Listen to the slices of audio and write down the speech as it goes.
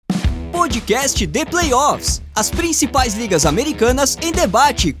podcast The Playoffs. As principais ligas americanas em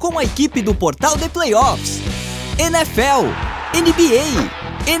debate com a equipe do portal The Playoffs. NFL, NBA,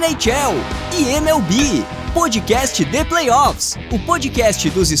 NHL e MLB. Podcast The Playoffs. O podcast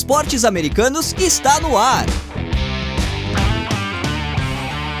dos esportes americanos está no ar.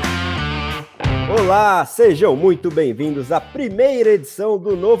 Olá, sejam muito bem-vindos à primeira edição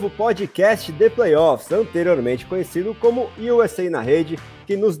do novo podcast The Playoffs, anteriormente conhecido como USA na Rede,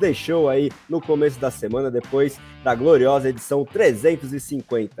 que nos deixou aí no começo da semana, depois da gloriosa edição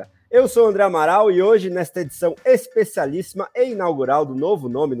 350. Eu sou o André Amaral e hoje, nesta edição especialíssima e inaugural do novo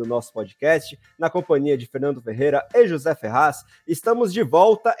nome do nosso podcast, na companhia de Fernando Ferreira e José Ferraz, estamos de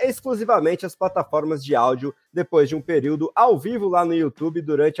volta exclusivamente às plataformas de áudio depois de um período ao vivo lá no YouTube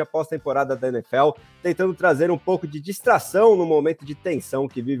durante a pós-temporada da NFL, tentando trazer um pouco de distração no momento de tensão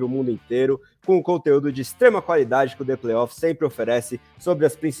que vive o mundo inteiro, com o conteúdo de extrema qualidade que o The Playoffs sempre oferece sobre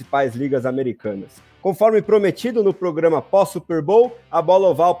as principais ligas americanas. Conforme prometido no programa pós-Super Bowl, a bola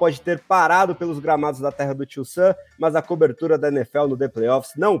oval pode ter parado pelos gramados da terra do Tio Sam, mas a cobertura da NFL no The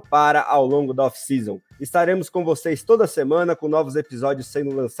Playoffs não para ao longo da off-season. Estaremos com vocês toda semana, com novos episódios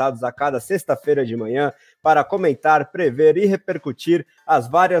sendo lançados a cada sexta-feira de manhã, para comentar, prever e repercutir as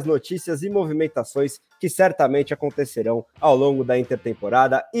várias notícias e movimentações que certamente acontecerão ao longo da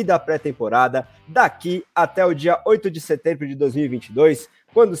intertemporada e da pré-temporada, daqui até o dia 8 de setembro de 2022,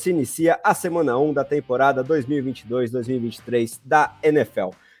 quando se inicia a semana 1 da temporada 2022-2023 da NFL.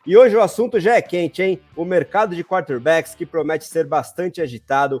 E hoje o assunto já é quente, hein? O mercado de quarterbacks que promete ser bastante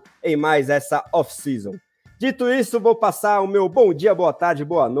agitado em mais essa off-season. Dito isso, vou passar o meu bom dia, boa tarde,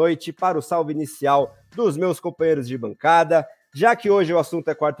 boa noite para o salve inicial dos meus companheiros de bancada. Já que hoje o assunto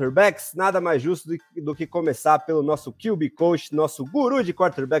é quarterbacks, nada mais justo do que começar pelo nosso QB Coach, nosso guru de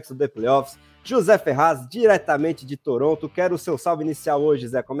quarterbacks do The Playoffs, José Ferraz, diretamente de Toronto. Quero o seu salve inicial hoje,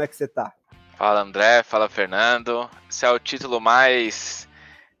 Zé. Como é que você tá? Fala, André. Fala, Fernando. Esse é o título mais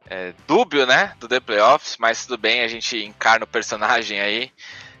dúbio, né, do The Playoffs, mas tudo bem, a gente encarna o personagem aí.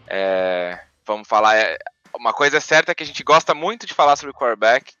 Vamos falar... Uma coisa certa é que a gente gosta muito de falar sobre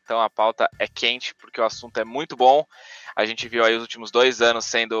quarterback, então a pauta é quente, porque o assunto é muito bom. A gente viu aí os últimos 2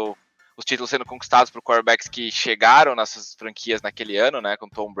 anos os títulos sendo conquistados por quarterbacks que chegaram nessas franquias naquele ano, né, com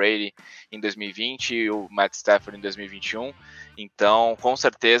Tom Brady em 2020 e o Matt Stafford em 2021. Então, com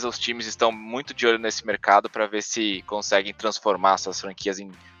certeza, os times estão muito de olho nesse mercado para ver se conseguem transformar suas franquias em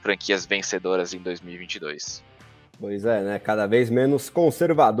franquias vencedoras em 2022. Pois é, né? Cada vez menos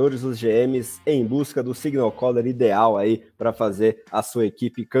conservadores os GMs em busca do signal caller ideal aí para fazer a sua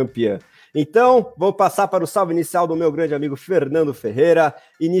equipe campeã. Então, vou passar para o salve inicial do meu grande amigo Fernando Ferreira,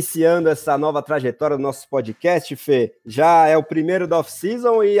 iniciando essa nova trajetória do nosso podcast. Fê, já é o primeiro da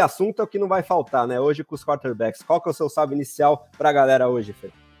off-season e assunto é o que não vai faltar, né? Hoje com os quarterbacks. Qual que é o seu salve inicial para a galera hoje,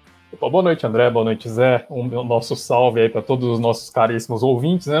 Fê? Boa noite, André. Boa noite, Zé. O nosso salve aí para todos os nossos caríssimos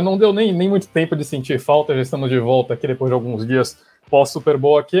ouvintes, né? Não deu nem muito tempo de sentir falta, já estamos de volta aqui depois de alguns dias pós-Super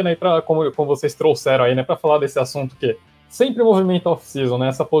Bowl aqui, né? E como vocês trouxeram aí, né? Para falar desse assunto que sempre movimenta off-season, né?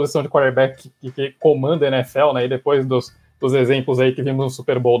 Essa posição de quarterback que comanda a NFL, né? E depois dos exemplos aí que vimos no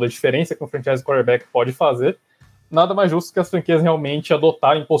Super Bowl, da diferença que um franchise quarterback pode fazer, nada mais justo que as franquias realmente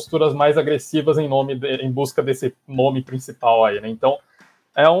adotarem posturas mais agressivas em busca desse nome principal aí, né? Então,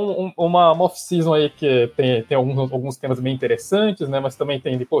 é uma off-season aí que tem alguns temas bem interessantes, né? Mas também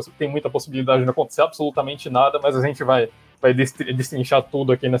tem muita possibilidade de não acontecer absolutamente nada, mas a gente vai destrinchar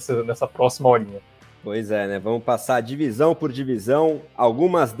tudo aqui nessa próxima horinha. Pois é, né? Vamos passar divisão por divisão,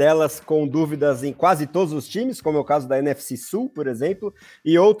 algumas delas com dúvidas em quase todos os times, como é o caso da NFC Sul, por exemplo,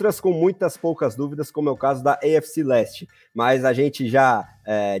 e outras com muitas poucas dúvidas, como é o caso da AFC Leste. Mas a gente já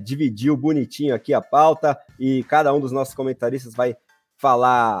dividiu bonitinho aqui a pauta e cada um dos nossos comentaristas vai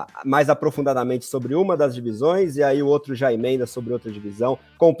falar mais aprofundadamente sobre uma das divisões e aí o outro já emenda sobre outra divisão,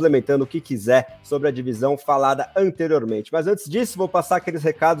 complementando o que quiser sobre a divisão falada anteriormente. Mas antes disso, vou passar aqueles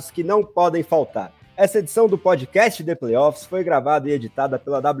recados que não podem faltar. Essa edição do podcast The Playoffs foi gravada e editada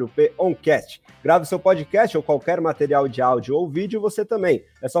pela WP Oncast. Grave seu podcast ou qualquer material de áudio ou vídeo, você também.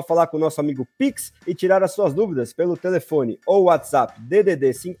 É só falar com o nosso amigo Pix e tirar as suas dúvidas pelo telefone ou WhatsApp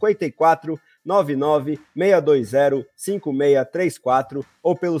DDD 54 99 620 5634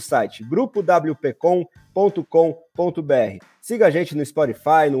 ou pelo site grupowpcom.com.br. Siga a gente no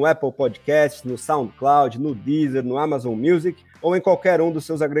Spotify, no Apple Podcasts, no SoundCloud, no Deezer, no Amazon Music ou em qualquer um dos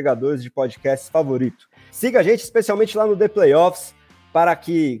seus agregadores de podcasts favorito. Siga a gente especialmente lá no The Playoffs para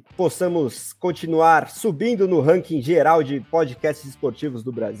que possamos continuar subindo no ranking geral de podcasts esportivos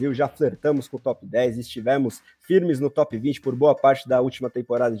do Brasil. Já flertamos com o top 10, estivemos firmes no top 20 por boa parte da última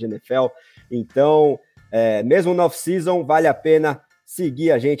temporada de NFL. Então, mesmo no off-season, vale a pena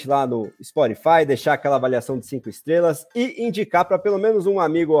seguir a gente lá no Spotify, deixar aquela avaliação de 5 estrelas e indicar para pelo menos um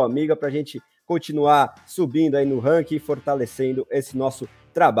amigo ou amiga para a gente continuar subindo aí no ranking e fortalecendo esse nosso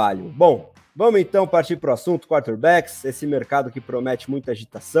trabalho. Bom, vamos então partir para o assunto quarterbacks, esse mercado que promete muita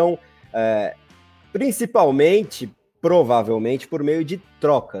agitação, principalmente, provavelmente, por meio de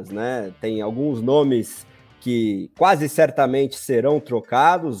trocas, né? Tem alguns nomes que quase certamente serão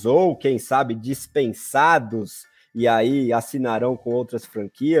trocados ou, quem sabe, dispensados e aí assinarão com outras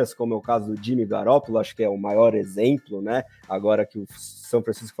franquias, como é o caso do Jimmy Garoppolo, acho que é o maior exemplo, né? Agora que o San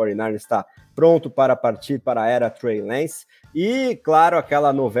Francisco 49ers está pronto para partir para a era Trey Lance. E, claro,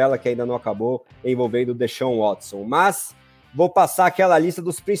 aquela novela que ainda não acabou envolvendo o Deshaun Watson. Mas vou passar aquela lista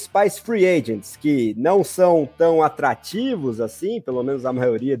dos principais free agents, que não são tão atrativos assim, pelo menos a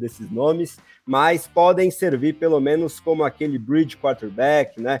maioria desses nomes, mas podem servir pelo menos como aquele bridge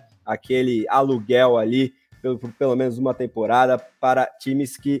quarterback, né? Aquele aluguel ali, por pelo menos uma temporada, para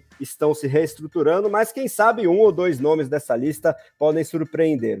times que estão se reestruturando, mas quem sabe um ou dois nomes dessa lista podem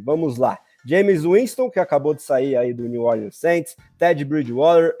surpreender. Vamos lá. Jameis Winston, que acabou de sair aí do New Orleans Saints, Teddy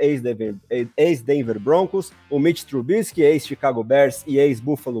Bridgewater, ex-Denver Broncos, o Mitch Trubisky, ex-Chicago Bears e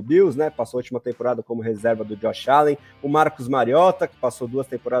ex-Buffalo Bills, né? Passou a última temporada como reserva do Josh Allen, o Marcus Mariota, que passou 2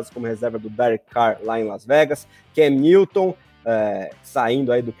 temporadas como reserva do Derek Carr lá em Las Vegas, Cam Newton,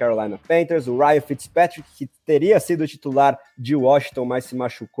 saindo aí do Carolina Panthers, o Ryan Fitzpatrick, que teria sido titular de Washington, mas se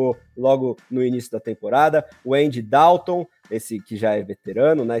machucou logo no início da temporada, o Andy Dalton, esse que já é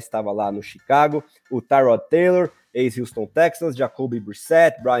veterano, né, estava lá no Chicago, o Tyrod Taylor, ex-Houston Texans, Jacoby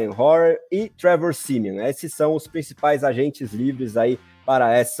Brissett, Brian Hoyer e Trevor Siemian. Esses são os principais agentes livres aí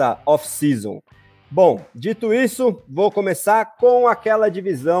para essa off-season. Bom, dito isso, vou começar com aquela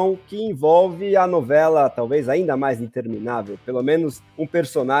divisão que envolve a novela talvez ainda mais interminável, pelo menos um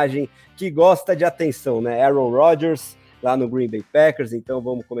personagem que gosta de atenção, né? Aaron Rodgers, lá no Green Bay Packers, então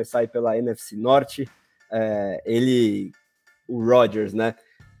vamos começar aí pela NFC Norte. O Rodgers, né,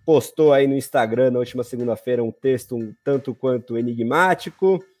 postou aí no Instagram na última segunda-feira um texto um tanto quanto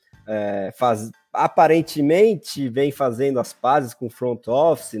enigmático, aparentemente vem fazendo as pazes com o front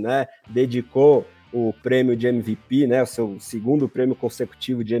office, né? Dedicou o prêmio de MVP, né, o seu segundo prêmio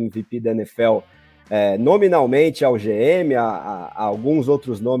consecutivo de MVP da NFL, nominalmente ao GM, a alguns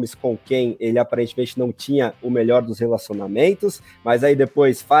outros nomes com quem ele aparentemente não tinha o melhor dos relacionamentos, mas aí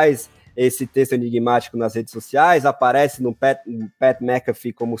depois faz esse texto enigmático nas redes sociais, aparece no Pat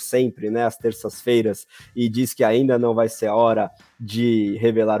McAfee, como sempre, né, às terças-feiras, e diz que ainda não vai ser a hora de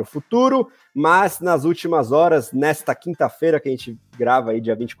revelar o futuro, mas nas últimas horas, nesta quinta-feira que a gente grava aí,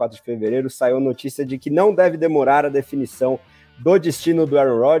 dia 24 de fevereiro, saiu a notícia de que não deve demorar a definição do destino do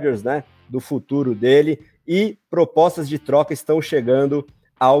Aaron Rodgers, né, do futuro dele, e propostas de troca estão chegando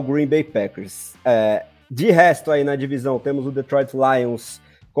ao Green Bay Packers. De resto aí na divisão, temos o Detroit Lions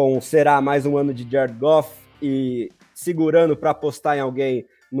será mais um ano de Jared Goff e segurando para apostar em alguém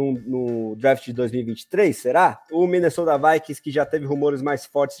no draft de 2023, será? O Minnesota Vikings, que já teve rumores mais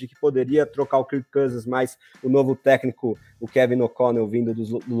fortes de que poderia trocar o Kirk Cousins, mas o novo técnico, o Kevin O'Connell, vindo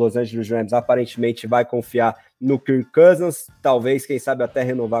do Los Angeles Rams, aparentemente vai confiar no Kirk Cousins, talvez, quem sabe, até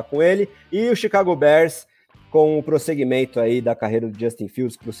renovar com ele. E o Chicago Bears, com o prosseguimento aí da carreira do Justin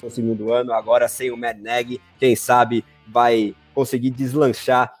Fields para o seu segundo ano, agora sem o Matt Nagy, quem sabe vai conseguir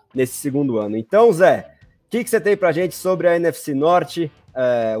deslanchar nesse segundo ano. Então, Zé, o que você tem para a gente sobre a NFC Norte,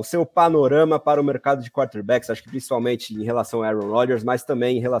 o seu panorama para o mercado de quarterbacks, acho que principalmente em relação a Aaron Rodgers, mas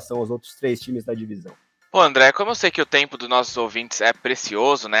também em relação aos outros 3 times da divisão? Pô, André, como eu sei que o tempo dos nossos ouvintes é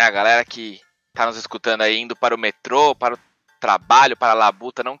precioso, né? A galera que está nos escutando aí, indo para o metrô, para o trabalho, para a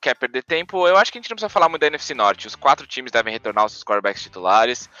labuta, não quer perder tempo, eu acho que a gente não precisa falar muito da NFC Norte. Os 4 times devem retornar aos seus quarterbacks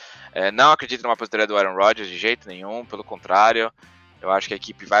titulares. Não acredito numa aposentadoria do Aaron Rodgers de jeito nenhum, pelo contrário. Eu acho que a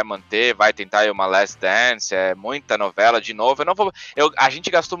equipe vai manter, vai tentar aí uma last dance, muita novela de novo. A gente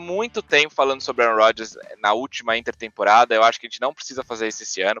gastou muito tempo falando sobre Aaron Rodgers na última intertemporada. Eu acho que a gente não precisa fazer isso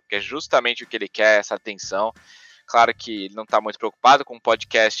esse ano, porque é justamente o que ele quer, essa atenção. Claro que ele não está muito preocupado com um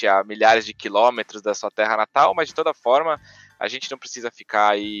podcast a milhares de quilômetros da sua terra natal, mas de toda forma a gente não precisa ficar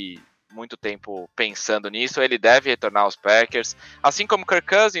aí muito tempo pensando nisso. Ele deve retornar aos Packers, assim como o Kirk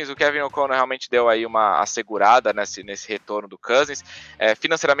Cousins. O Kevin O'Connell realmente deu aí uma assegurada nesse retorno do Cousins.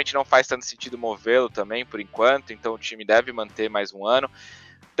 Financeiramente não faz tanto sentido movê-lo também por enquanto, então o time deve manter mais um ano.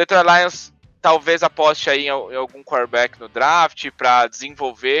 Detroit Lions talvez aposte aí em algum quarterback no draft para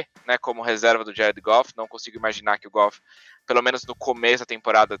desenvolver, né, como reserva do Jared Goff. Não consigo imaginar que o Goff, pelo menos no começo da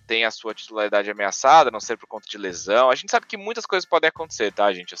temporada, tenha a sua titularidade ameaçada, a não ser por conta de lesão. A gente sabe que muitas coisas podem acontecer,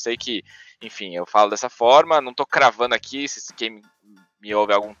 tá, gente? Eu sei que, enfim, eu falo dessa forma, não tô cravando aqui, se quem me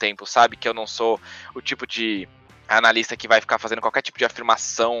ouve há algum tempo sabe que eu não sou o tipo de analista que vai ficar fazendo qualquer tipo de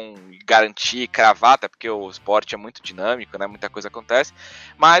afirmação, garantir, cravar, até porque o esporte é muito dinâmico, né? Muita coisa acontece.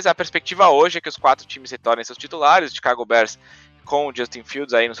 Mas a perspectiva hoje é que os 4 times retornem seus titulares. O Chicago Bears com o Justin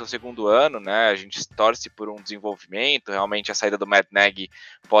Fields aí no seu segundo ano, né? A gente torce por um desenvolvimento. Realmente a saída do Matt Nagy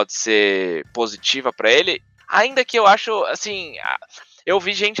pode ser positiva para ele. Ainda que eu acho, assim, eu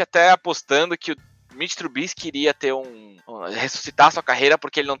vi gente até apostando que o Mitch Trubisky queria ter ressuscitar sua carreira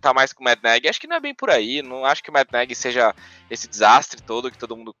porque ele não tá mais com o Matt Nagy. Acho que não é bem por aí, não acho que o Matt Nagy seja esse desastre todo que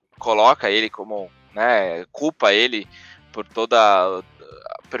todo mundo coloca ele como, né, culpa ele por toda a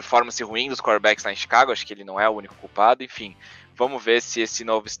performance ruim dos quarterbacks lá em Chicago. Acho que ele não é o único culpado. Enfim, vamos ver se esse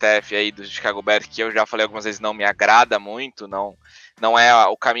novo staff aí do Chicago Bears, que eu já falei algumas vezes, não me agrada muito, não é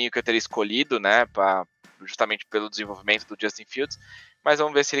o caminho que eu teria escolhido, né, justamente pelo desenvolvimento do Justin Fields. Mas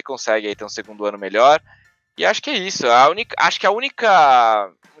vamos ver se ele consegue aí ter um segundo ano melhor. E acho que é isso. Acho que o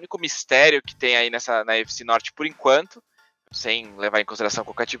único mistério que tem aí na AFC Norte por enquanto, sem levar em consideração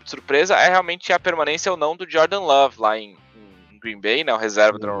qualquer tipo de surpresa, é realmente a permanência ou não do Jordan Love lá em Green Bay, né, o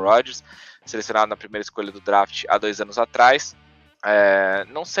reserva do Aaron Rodgers, selecionado na primeira escolha do draft há 2 anos atrás.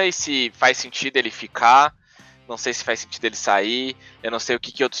 Não sei se faz sentido ele ficar, não sei se faz sentido ele sair, eu não sei o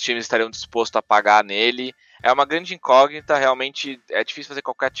que outros times estariam dispostos a pagar nele. É uma grande incógnita, realmente é difícil fazer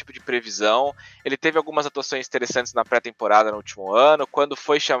qualquer tipo de previsão. Ele teve algumas atuações interessantes na pré-temporada no último ano. Quando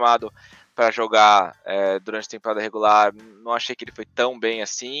foi chamado para jogar durante a temporada regular, não achei que ele foi tão bem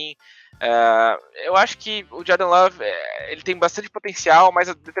assim. Eu acho que o Jordan Love ele tem bastante potencial, mas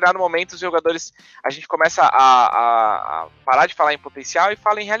a determinado momento os jogadores, a gente começa a parar de falar em potencial e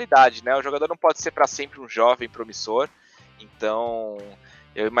fala em realidade, né? O jogador não pode ser para sempre um jovem promissor, então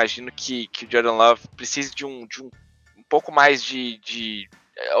eu imagino que o Jordan Love precise de um pouco mais de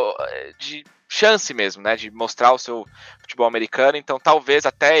chance mesmo, né? De mostrar o seu futebol americano. Então talvez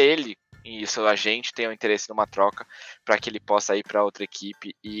até ele e seu agente tenham interesse numa troca para que ele possa ir para outra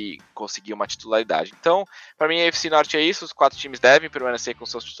equipe e conseguir uma titularidade. Então, para mim, a AFC Norte é isso. Os 4 times devem permanecer com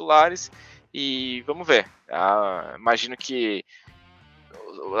seus titulares e vamos ver. Imagino que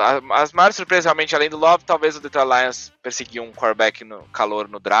as maiores surpresas realmente, além do Love, talvez o Detroit Lions perseguir um quarterback no calor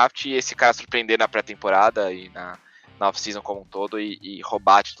no draft e esse cara surpreender na pré-temporada e na off-season como um todo e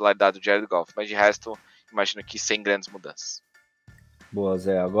roubar a titularidade do Jared Goff. Mas de resto, imagino que sem grandes mudanças. Boa,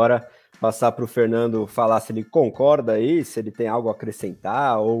 Zé. Agora passar para o Fernando falar se ele concorda aí, se ele tem algo a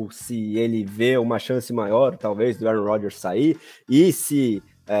acrescentar ou se ele vê uma chance maior, talvez, do Aaron Rodgers sair e se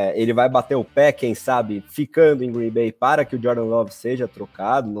ele vai bater o pé, quem sabe, ficando em Green Bay para que o Jordan Love seja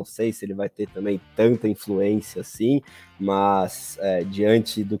trocado. Não sei se ele vai ter também tanta influência assim, mas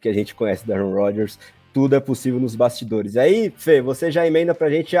diante do que a gente conhece do Aaron Rodgers, tudo é possível nos bastidores. E aí, Fê, você já emenda pra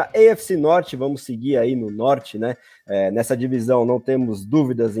gente a AFC Norte, vamos seguir aí no Norte, né? Nessa divisão não temos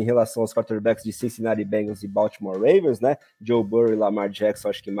dúvidas em relação aos quarterbacks de Cincinnati Bengals e Baltimore Ravens, né? Joe Burrow e Lamar Jackson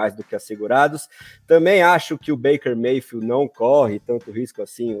acho que mais do que assegurados. Também acho que o Baker Mayfield não corre tanto risco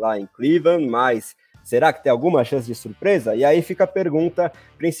assim lá em Cleveland, mas será que tem alguma chance de surpresa? E aí fica a pergunta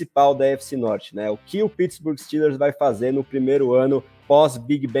principal da AFC Norte, né? O que o Pittsburgh Steelers vai fazer no primeiro ano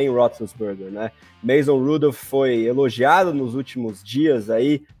pós-Big Ben Roethlisberger, né? Mason Rudolph foi elogiado nos últimos dias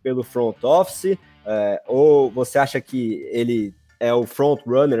aí pelo front office, ou você acha que ele é o front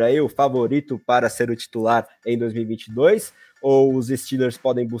runner aí, o favorito para ser o titular em 2022? Ou os Steelers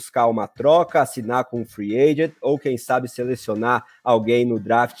podem buscar uma troca, assinar com um free agent, ou quem sabe selecionar alguém no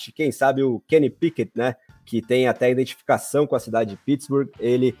draft, quem sabe o Kenny Pickett, né? Que tem até identificação com a cidade de Pittsburgh,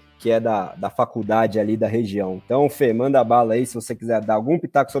 ele que é da faculdade ali da região. Então, Fê, manda bala aí, se você quiser dar algum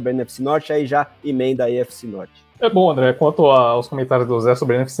pitaco sobre a NFC Norte, aí já emenda a AFC Norte. É bom, André, quanto aos comentários do Zé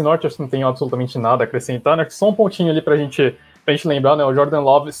sobre a NFC Norte, acho que não tenho absolutamente nada a acrescentar, né? Só um pontinho ali pra gente lembrar, né? O Jordan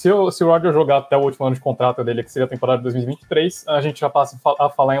Love, se o Rodgers jogar até o último ano de contrato dele, que seria a temporada de 2023, a gente já passa a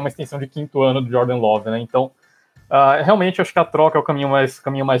falar em uma extensão de 5º ano do Jordan Love, né? Então, realmente acho que a troca é o caminho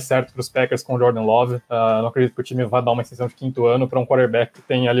mais certo para os Packers com o Jordan Love. Não acredito que o time vai dar uma extensão de 5º ano para um quarterback que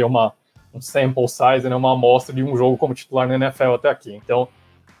tem ali um sample size, né, uma amostra de um jogo como titular na NFL até aqui. Então,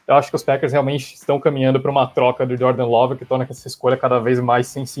 eu acho que os Packers realmente estão caminhando para uma troca do Jordan Love, que torna essa escolha cada vez mais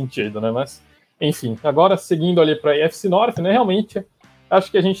sem sentido, né? Mas, enfim, agora seguindo ali para a AFC North, né, realmente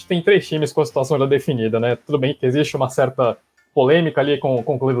acho que a gente tem 3 times com a situação já definida, né? Tudo bem que existe uma certa polêmica ali com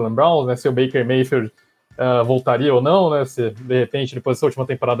o Cleveland Browns, né? Se o Baker Mayfield voltaria ou não, né? Se de repente depois dessa última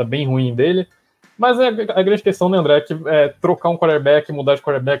temporada bem ruim dele. Mas a grande questão, né, André, é que trocar um quarterback, mudar de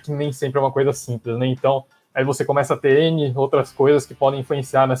quarterback nem sempre é uma coisa simples, né? Então, aí você começa a ter N outras coisas que podem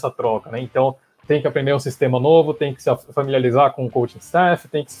influenciar nessa troca, né? Então, tem que aprender um sistema novo, tem que se familiarizar com o coaching staff,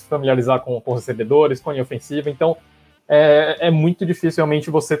 tem que se familiarizar com os recebedores, com a linha ofensiva. Então, é muito difícil realmente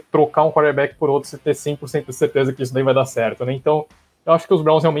você trocar um quarterback por outro e ter 100% de certeza que isso daí vai dar certo, né? Então, eu acho que os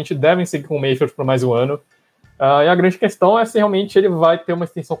Browns realmente devem seguir com o Mayfield por mais um ano. E a grande questão é se realmente ele vai ter uma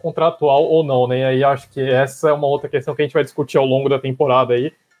extensão contratual ou não, né? E aí acho que essa é uma outra questão que a gente vai discutir ao longo da temporada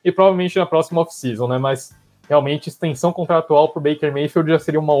aí, e provavelmente na próxima off-season, né? Mas realmente extensão contratual para o Baker Mayfield já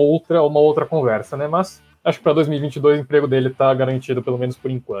seria uma outra conversa, né? Mas acho que para 2022 o emprego dele está garantido, pelo menos por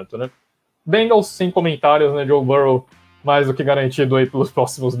enquanto, né? Bengals, sem comentários, né? Joe Burrow mais do que garantido aí pelos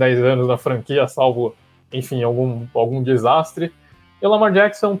próximos 10 anos na franquia, salvo, enfim, algum desastre. E o Lamar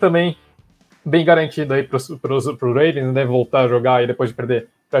Jackson também bem garantido aí para o Ravens, deve voltar a jogar aí depois de perder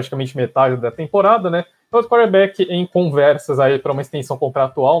praticamente metade da temporada, né? Outro quarterback em conversas aí para uma extensão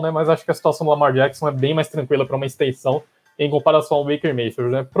contratual, né? Mas acho que a situação do Lamar Jackson é bem mais tranquila para uma extensão em comparação ao Baker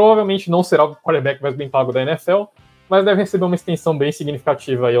Mayfield, né? Provavelmente não será o quarterback mais bem pago da NFL, mas deve receber uma extensão bem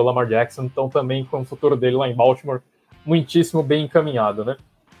significativa aí o Lamar Jackson, então também com o futuro dele lá em Baltimore muitíssimo bem encaminhado, né?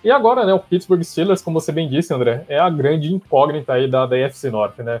 E agora, né, o Pittsburgh Steelers, como você bem disse, André, é a grande incógnita aí da AFC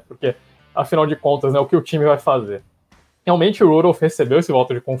Norte, né? Porque, afinal de contas, né, o que o time vai fazer? Realmente o Rudolph recebeu esse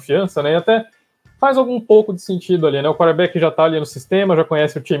voto de confiança, né? E até faz algum pouco de sentido ali, né? O quarterback já tá ali no sistema, já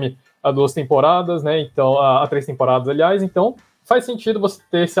conhece o time há 2 temporadas, né? Então, há 3 temporadas, aliás, então faz sentido você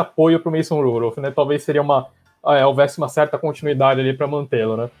ter esse apoio pro Mason Rudolph, né? Talvez seria houvesse uma certa continuidade ali para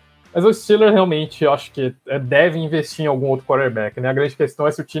mantê-lo, né? Mas o Steelers realmente, eu acho que deve investir em algum outro quarterback, né? A grande questão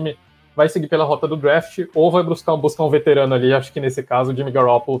é se o time vai seguir pela rota do draft ou vai buscar um veterano ali. Acho que nesse caso o Jimmy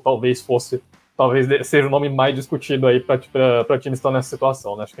Garoppolo talvez seja o nome mais discutido aí para times que estão nessa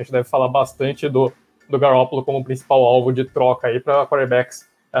situação, né? Acho que a gente deve falar bastante do Garoppolo como principal alvo de troca aí para quarterbacks,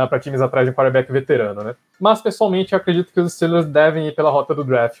 para times atrás de um quarterback veterano, né? Mas, pessoalmente, eu acredito que os Steelers devem ir pela rota do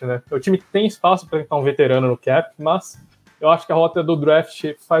draft, né? O time tem espaço para tentar um veterano no cap, mas eu acho que a rota do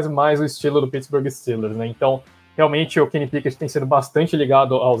draft faz mais o estilo do Pittsburgh Steelers, né? Então, realmente, o Kenny Pickett tem sido bastante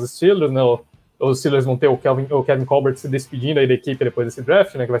ligado aos Steelers, né? Os Steelers vão ter o Kevin Colbert se despedindo aí da equipe depois desse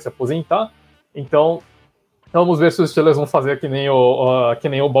draft, né? Que vai se aposentar. Então, vamos ver se os Steelers vão fazer que nem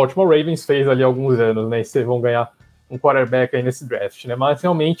o Baltimore Ravens fez ali há alguns anos, né? E se vão ganhar um quarterback aí nesse draft, né? Mas,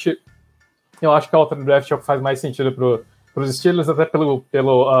 realmente, eu acho que a rota do draft é o que faz mais sentido para os Steelers, até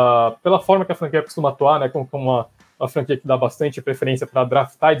pela forma que a franquia costuma atuar, né? Como uma franquia que dá bastante preferência para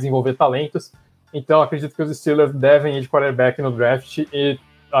draftar e desenvolver talentos. Então, acredito que os Steelers devem ir de quarterback no draft e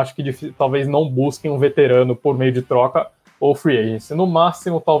acho que talvez não busquem um veterano por meio de troca ou free agency. No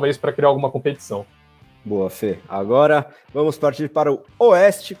máximo, talvez para criar alguma competição. Boa, Fê. Agora vamos partir para o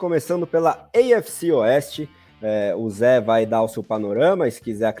Oeste, começando pela AFC Oeste. O Zé vai dar o seu panorama, e se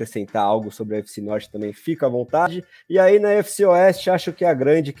quiser acrescentar algo sobre a AFC Norte também fica à vontade. E aí na AFC Oeste, acho que a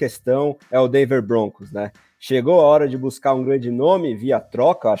grande questão é o Denver Broncos, né? Chegou a hora de buscar um grande nome via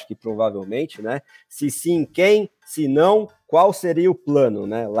troca, acho que provavelmente, né? Se sim, quem? Se não, qual seria o plano,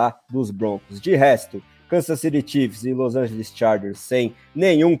 né, lá dos Broncos? De resto, Kansas City Chiefs e Los Angeles Chargers sem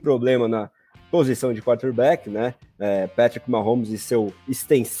nenhum problema na posição de quarterback, né? Patrick Mahomes e seu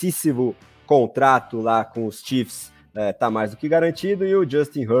extensíssimo contrato lá com os Chiefs tá mais do que garantido, e o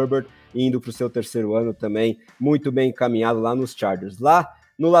Justin Herbert indo para o seu 3º ano também muito bem encaminhado lá nos Chargers. Lá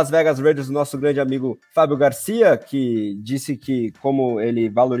no Las Vegas Raiders, o nosso grande amigo Fábio Garcia, que disse que, como ele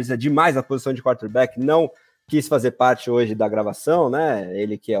valoriza demais a posição de quarterback, não quis fazer parte hoje da gravação, né?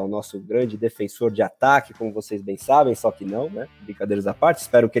 Ele que é o nosso grande defensor de ataque, como vocês bem sabem, só que não, né? Brincadeiras à parte,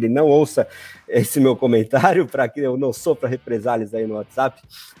 espero que ele não ouça esse meu comentário, para que eu não sofra represálias aí no WhatsApp.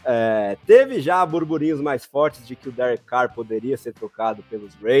 Teve já burburinhos mais fortes de que o Derek Carr poderia ser trocado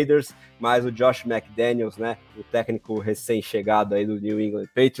pelos Raiders, mas o Josh McDaniels, né, o técnico recém-chegado aí do New England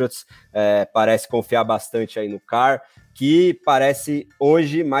Patriots, parece confiar bastante aí no Carr, que parece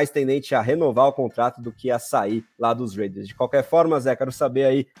hoje mais tendente a renovar o contrato do que a sair lá dos Raiders. De qualquer forma, Zé, quero saber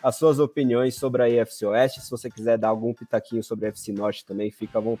aí as suas opiniões sobre a AFC Oeste. Se você quiser dar algum pitaquinho sobre a AFC Norte também,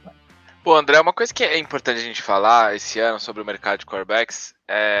 fica à vontade. Pô, André, uma coisa que é importante a gente falar esse ano sobre o mercado de quarterbacks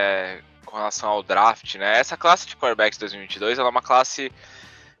com relação ao draft, né? Essa classe de quarterbacks 2022, ela é uma classe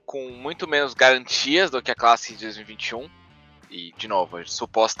com muito menos garantias do que a classe de 2021. E, de novo,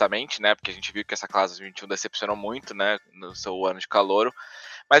 supostamente, né, porque a gente viu que essa classe de 2021 decepcionou muito, né, no seu ano de calouro,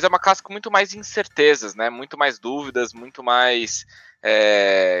 mas é uma classe com muito mais incertezas, né, muito mais dúvidas, muito mais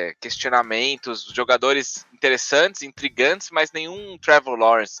questionamentos, jogadores interessantes, intrigantes, mas nenhum Trevor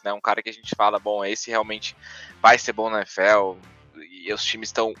Lawrence, né, um cara que a gente fala, bom, esse realmente vai ser bom na NFL, e os times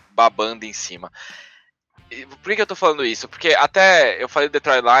estão babando em cima. Por que eu tô falando isso? Porque até eu falei do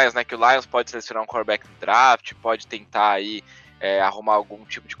Detroit Lions, né, que o Lions pode selecionar um quarterback no draft, pode tentar aí arrumar algum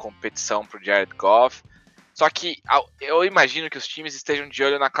tipo de competição pro Jared Goff. Só que eu imagino que os times estejam de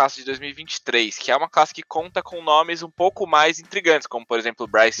olho na classe de 2023, que é uma classe que conta com nomes um pouco mais intrigantes, como por exemplo o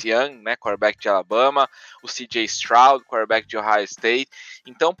Bryce Young, né, quarterback de Alabama, o CJ Stroud, quarterback de Ohio State.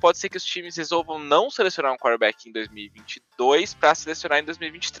 Então pode ser que os times resolvam não selecionar um quarterback em 2022 para selecionar em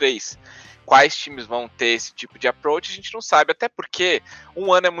 2023. Quais times vão ter esse tipo de approach, a gente não sabe, até porque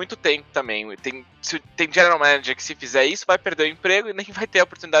um ano é muito tempo também. Tem general manager que, se fizer isso, vai perder o emprego e nem vai ter a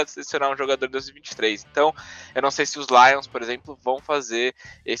oportunidade de selecionar um jogador em 2023. Então, eu não sei se os Lions, por exemplo, vão fazer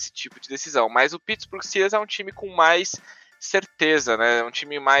esse tipo de decisão. Mas o Pittsburgh Steelers é um time com mais certeza, né? É um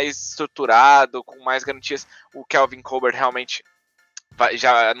time mais estruturado, com mais garantias. O Kelvin Colbert realmente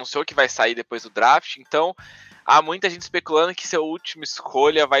já anunciou que vai sair depois do draft, então há muita gente especulando que sua última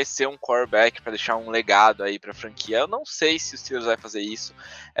escolha vai ser um quarterback para deixar um legado aí para a franquia. Eu não sei se o Steelers vai fazer isso.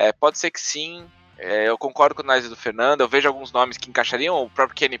 Pode ser que sim. Eu concordo com a análise do Fernando. Eu vejo alguns nomes que encaixariam. O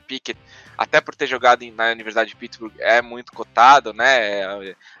próprio Kenny Pickett, até por ter jogado na Universidade de Pittsburgh, é muito cotado, né?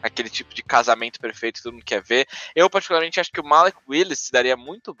 Aquele tipo de casamento perfeito que todo mundo quer ver. Eu, particularmente, acho que o Malik Willis se daria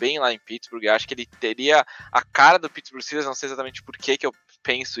muito bem lá em Pittsburgh. Eu acho que ele teria a cara do Pittsburgh Steelers. Não sei exatamente por que eu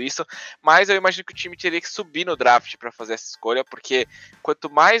penso isso, mas eu imagino que o time teria que subir no draft para fazer essa escolha, porque quanto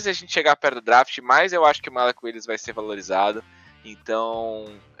mais a gente chegar perto do draft, mais eu acho que o Malik Willis vai ser valorizado.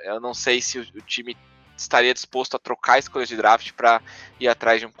 Então, eu não sei se o time estaria disposto a trocar escolhas de draft para ir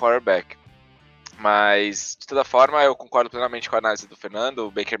atrás de um quarterback. Mas, de toda forma, eu concordo plenamente com a análise do Fernando. O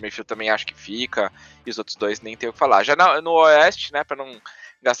Baker Mayfield também acho que fica, e os outros dois nem tem o que falar. Já no Oeste, né, para não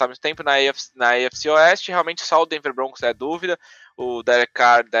gastar muito tempo, na AFC Oeste, realmente só o Denver Broncos é dúvida. O Derek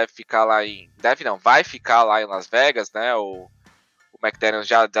Carr deve ficar lá vai ficar lá em Las Vegas, né? O McDaniels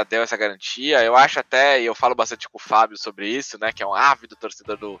já deu essa garantia. Eu acho até, e eu falo bastante com o Fábio sobre isso, né, que é um ávido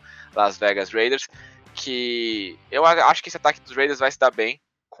torcedor do Las Vegas Raiders, que eu acho que esse ataque dos Raiders vai se dar bem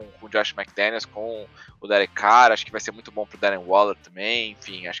com o Josh McDaniels, com o Derek Carr. Acho que vai ser muito bom pro Darren Waller também.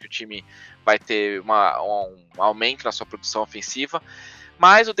 Enfim, acho que o time vai ter um aumento na sua produção ofensiva.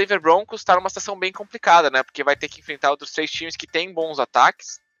 Mas o Denver Broncos está numa situação bem complicada, né, porque vai ter que enfrentar outros 3 times que têm bons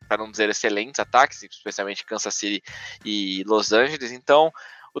ataques, para não dizer excelentes ataques, especialmente Kansas City e Los Angeles. Então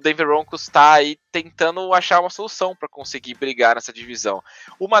o Denver Broncos está aí tentando achar uma solução para conseguir brigar nessa divisão.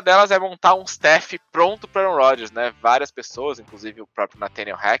 Uma delas é montar um staff pronto para Aaron Rodgers, né? Várias pessoas, inclusive o próprio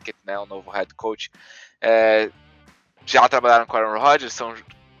Nathaniel Hackett, né, o novo head coach, já trabalharam com Aaron Rodgers, são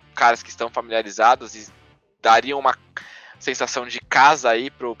caras que estão familiarizados e dariam uma sensação de casa aí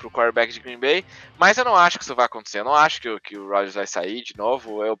pro quarterback de Green Bay, mas eu não acho que isso vai acontecer. Eu não acho que o Rodgers vai sair de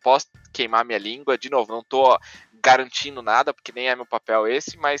novo. Eu posso queimar minha língua de novo, não tô garantindo nada, porque nem é meu papel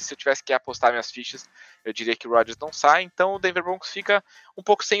esse, mas se eu tivesse que apostar minhas fichas, eu diria que o Rodgers não sai. Então o Denver Broncos fica um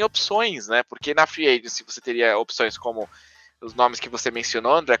pouco sem opções, né? Porque na free agency você teria opções como os nomes que você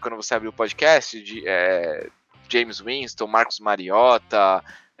mencionou, André, quando você abriu o podcast, de James Winston, Marcus Mariota,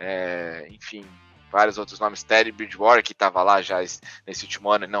 enfim, vários outros nomes, Teddy Bridgewater, que estava lá já nesse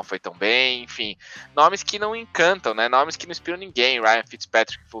último ano e não foi tão bem, enfim, nomes que não encantam, né, nomes que não inspiram ninguém. Ryan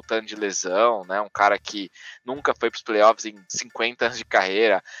Fitzpatrick voltando de lesão, né, um cara que nunca foi para os playoffs em 50 anos de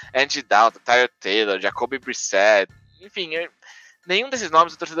carreira, Andy Dalton, Tyrod Taylor, Jacoby Brissett, enfim, nenhum desses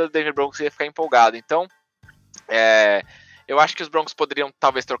nomes o torcedor do Denver Broncos ia ficar empolgado. Então, eu acho que os Broncos poderiam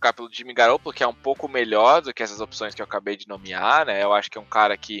talvez trocar pelo Jimmy Garoppolo, que é um pouco melhor do que essas opções que eu acabei de nomear, né? Eu acho que é um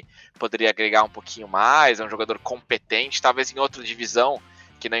cara que poderia agregar um pouquinho mais, é um jogador competente, talvez em outra divisão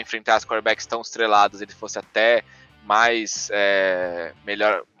que não enfrentasse quarterbacks tão estrelados, ele fosse até mais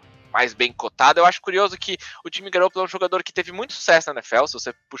melhor, mais bem cotado. Eu acho curioso que o Jimmy Garoppolo é um jogador que teve muito sucesso na NFL, se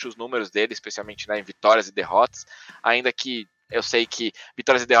você puxa os números dele, especialmente, né, em vitórias e derrotas, ainda que eu sei que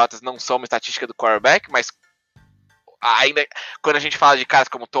vitórias e derrotas não são uma estatística do quarterback, mas ainda quando a gente fala de caras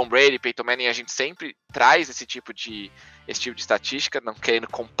como Tom Brady, Peyton Manning, a gente sempre traz esse tipo de estatística, não querendo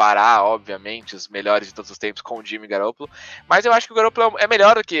comparar, obviamente, os melhores de todos os tempos com o Jimmy Garoppolo, mas eu acho que o Garoppolo é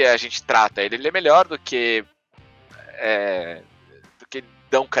melhor do que a gente trata ele é melhor do que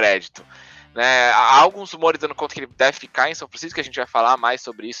dão crédito, né? Há alguns rumores dando conta que ele deve ficar em São Francisco, que a gente vai falar mais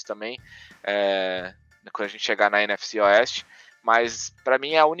sobre isso também quando a gente chegar na NFC Oeste. Mas para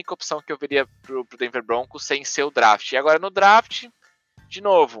mim é a única opção que eu veria pro Denver Broncos sem ser o draft. E agora no draft, de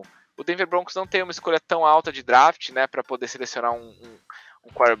novo, o Denver Broncos não tem uma escolha tão alta de draft, né, para poder selecionar um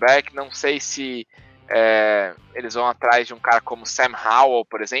quarterback. Não sei se eles vão atrás de um cara como Sam Howell,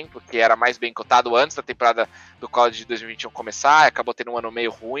 por exemplo, que era mais bem cotado antes da temporada do college de 2021 começar, acabou tendo um ano meio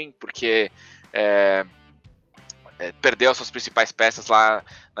ruim, porque perdeu as suas principais peças lá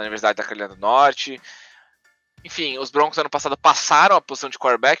na Universidade da Carolina do Norte. Enfim, os Broncos ano passado passaram a posição de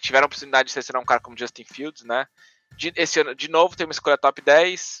quarterback, tiveram a oportunidade de selecionar um cara como Justin Fields, né? Esse ano, de novo, tem uma escolha top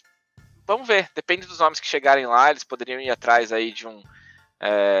 10. vamos ver, depende dos nomes que chegarem lá, eles poderiam ir atrás aí de um,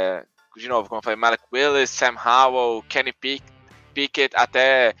 de novo, como eu falei, Malik Willis, Sam Howell, Kenny Pickett,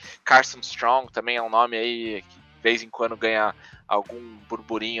 até Carson Strong, também é um nome aí que de vez em quando ganha algum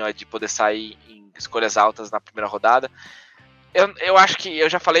burburinho de poder sair em escolhas altas na primeira rodada. Eu acho que, eu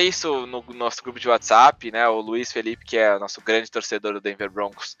já falei isso no nosso grupo de WhatsApp, né, o Luiz Felipe, que é o nosso grande torcedor do Denver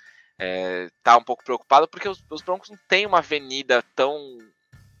Broncos, tá um pouco preocupado porque os Broncos não têm uma avenida tão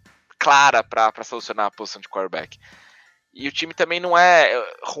clara para solucionar a posição de quarterback. E o time também não é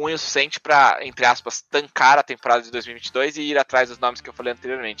ruim o suficiente para, entre aspas, tancar a temporada de 2022 e ir atrás dos nomes que eu falei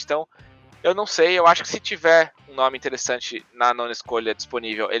anteriormente. Então, eu não sei, eu acho que se tiver um nome interessante na nona escolha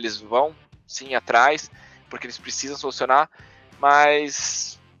disponível, eles vão sim atrás, porque eles precisam solucionar,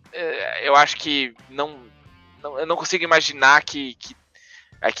 mas eu acho que eu não consigo imaginar que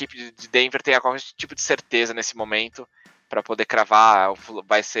a equipe de Denver tenha qualquer tipo de certeza nesse momento para poder cravar,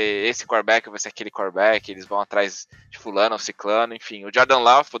 vai ser esse quarterback ou vai ser aquele quarterback, eles vão atrás de fulano ou ciclano, enfim. O Jordan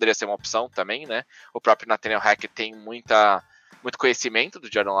Love poderia ser uma opção também, né? O próprio Nathaniel Hackett tem muito conhecimento do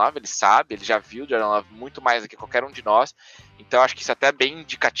Jordan Love, ele sabe, ele já viu o Jordan Love muito mais do que qualquer um de nós, então acho que isso até é bem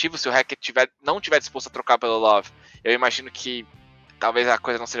indicativo. Se o Hackett não tiver disposto a trocar pelo Love, eu imagino que talvez a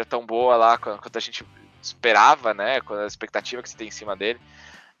coisa não seja tão boa lá quanto a gente esperava, né? Com a expectativa que se tem em cima dele.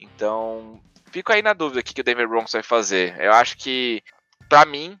 Então, fico aí na dúvida o que o Denver Broncos vai fazer. Eu acho que, pra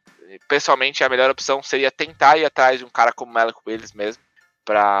mim, pessoalmente, a melhor opção seria tentar ir atrás de um cara como o Malik Willis mesmo,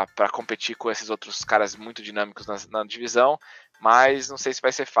 pra competir com esses outros caras muito dinâmicos na divisão, mas não sei se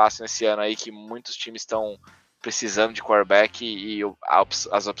vai ser fácil nesse ano aí, que muitos times estão precisando de quarterback e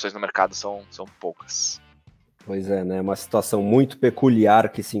as opções no mercado são poucas. Pois é, né? Uma situação muito peculiar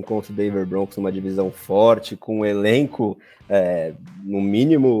que se encontra o Denver Broncos numa divisão forte, com um elenco no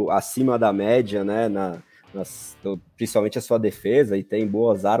mínimo acima da média, né? Principalmente a sua defesa, e tem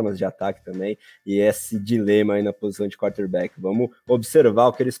boas armas de ataque também, e esse dilema aí na posição de quarterback. Vamos observar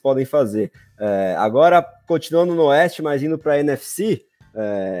o que eles podem fazer. Agora, continuando no Oeste, mas indo para a NFC,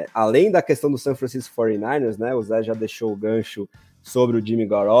 além da questão do San Francisco 49ers, né? O Zé já deixou o gancho sobre o Jimmy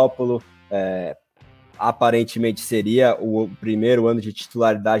Garoppolo. Aparentemente seria o primeiro ano de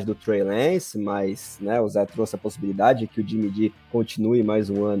titularidade do Trey Lance, mas, né, o Zé trouxe a possibilidade de que o Jimmy G continue mais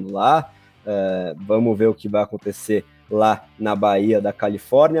um ano lá. Vamos ver o que vai acontecer lá na Bahia da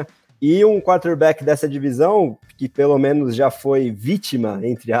Califórnia. E um quarterback dessa divisão, que pelo menos já foi vítima,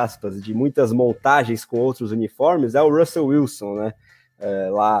 entre aspas, de muitas montagens com outros uniformes, é o Russell Wilson, né?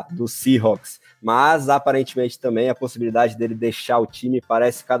 Lá do Seahawks. Mas, aparentemente, também a possibilidade dele deixar o time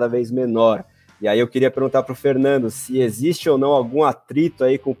parece cada vez menor. E aí eu queria perguntar para o Fernando se existe ou não algum atrito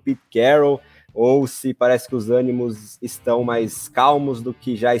aí com o Pete Carroll, ou se parece que os ânimos estão mais calmos do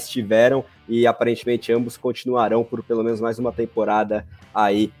que já estiveram, e aparentemente ambos continuarão por pelo menos mais uma temporada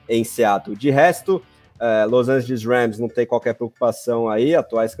aí em Seattle. De resto, Los Angeles Rams não tem qualquer preocupação aí,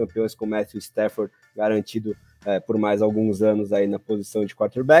 atuais campeões com Matthew Stafford garantido por mais alguns anos aí na posição de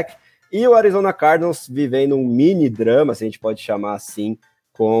quarterback, e o Arizona Cardinals vivendo um mini drama, se a gente pode chamar assim,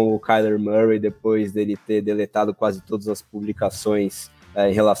 com o Kyler Murray, depois dele ter deletado quase todas as publicações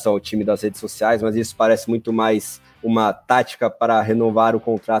em relação ao time das redes sociais, mas isso parece muito mais uma tática para renovar o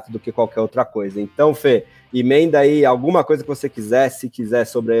contrato do que qualquer outra coisa. Então, Fê, emenda aí alguma coisa que você quiser, se quiser,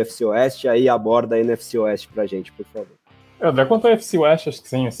 sobre a NFC Oeste, aí aborda a NFC Oeste pra gente, por favor. Quanto à NFC Oeste, acho que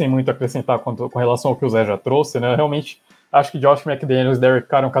sem muito a acrescentar com relação ao que o Zé já trouxe, né, realmente acho que Josh McDaniels e Derek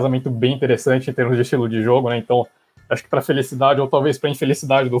Carr é um casamento bem interessante em termos de estilo de jogo, né, então acho que para felicidade, ou talvez para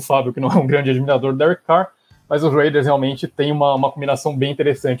infelicidade do Fábio, que não é um grande admirador do Derek Carr, mas os Raiders realmente têm uma combinação bem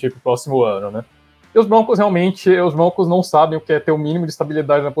interessante para o próximo ano, né? E os Broncos não sabem o que é ter o mínimo de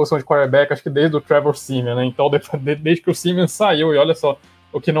estabilidade na posição de quarterback, acho que desde o Trevor Siemian, né? Então, desde que o Siemian saiu, e olha só,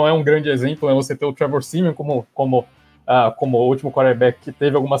 o que não é um grande exemplo é você ter o Trevor Siemian como o último quarterback que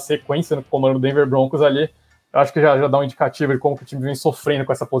teve alguma sequência no comando do Denver Broncos ali, eu acho que já dá um indicativo de como que o time vem sofrendo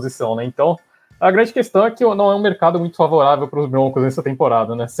com essa posição, né? Então, a grande questão é que não é um mercado muito favorável para os Broncos nessa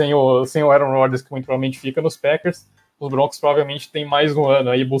temporada, né? Sem o Aaron Rodgers, que muito provavelmente fica nos Packers, os Broncos provavelmente têm mais um ano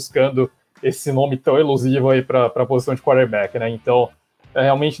aí buscando esse nome tão elusivo aí para a posição de quarterback, né? Então,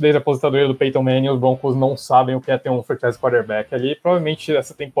 realmente, desde a aposentadoria do Peyton Manning, os Broncos não sabem o que é ter um franchise quarterback ali. Provavelmente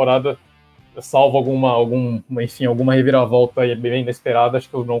essa temporada, salvo alguma reviravolta aí bem inesperada, acho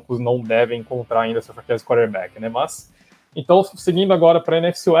que os Broncos não devem encontrar ainda essa franchise quarterback, né? Mas, então, seguindo agora para a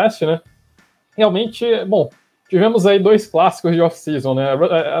NFC West, né? Realmente, bom, tivemos aí 2 clássicos de off-season, né?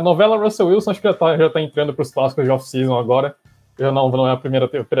 A novela Russell Wilson acho que já tá entrando para os clássicos de off-season agora. Já não é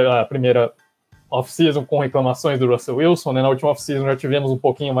a primeira off-season com reclamações do Russell Wilson, né? Na última off-season já tivemos um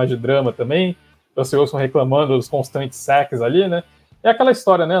pouquinho mais de drama também. Russell Wilson reclamando dos constantes sacks ali, né? É aquela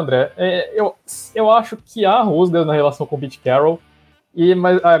história, né, André? Eu acho que há rusgas na relação com o Pete Carroll,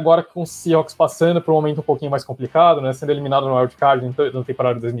 mas agora com o Seahawks passando por um momento um pouquinho mais complicado, né, sendo eliminado no Wild Card na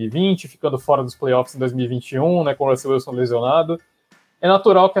temporada de 2020, ficando fora dos playoffs em 2021, né, com o Russell Wilson lesionado, é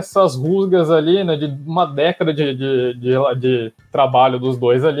natural que essas rusgas ali, né, de uma década de trabalho dos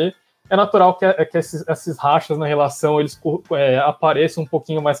dois ali, é natural que esses rachas na relação eles apareçam um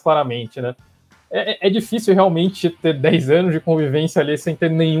pouquinho mais claramente, né? É difícil realmente ter 10 anos de convivência ali sem ter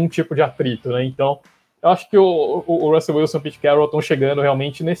nenhum tipo de atrito, né? Então, eu acho que o Russell Wilson e o Pete Carroll estão chegando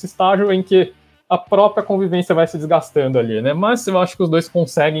realmente nesse estágio em que a própria convivência vai se desgastando ali, né? Mas eu acho que os dois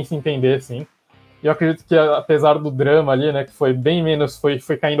conseguem se entender, sim. E eu acredito que, apesar do drama ali, né, que foi bem menos,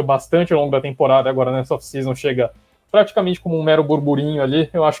 foi caindo bastante ao longo da temporada, agora nessa off-season chega praticamente como um mero burburinho ali,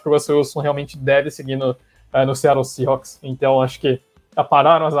 eu acho que o Russell Wilson realmente deve seguir no Seattle Seahawks. Então, acho que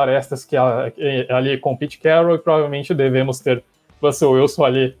apararam as arestas ali com o Pete Carroll e provavelmente devemos ter Russell Wilson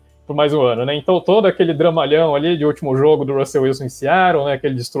ali por mais um ano, né? Então, todo aquele dramalhão ali de último jogo do Russell Wilson em Seattle, né, que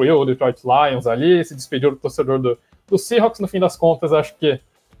ele destruiu o Detroit Lions ali, se despediu do torcedor do Seahawks, no fim das contas, acho que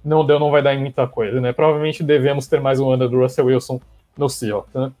não vai dar em muita coisa, né? Provavelmente devemos ter mais um ano do Russell Wilson no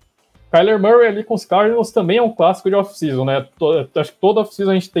Seahawks, né? Kyler Murray ali com os Cardinals também é um clássico de off-season, né? Acho que toda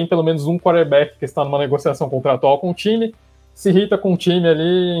off-season a gente tem pelo menos um quarterback que está numa negociação contratual com o time, se irrita com o time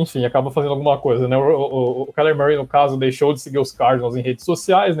ali, enfim, acaba fazendo alguma coisa, né? O Kyler Murray, no caso, deixou de seguir os Cardinals em redes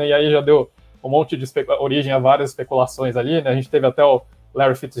sociais, né? E aí já deu um monte de origem a várias especulações ali, né? A gente teve até o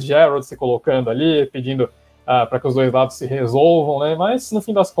Larry Fitzgerald se colocando ali, pedindo para que os dois lados se resolvam, né? Mas, no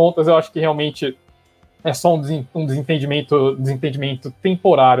fim das contas, eu acho que realmente é só um desentendimento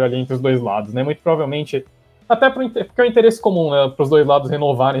temporário ali entre os dois lados, né? Muito provavelmente, até porque é um interesse comum, né? Para os dois lados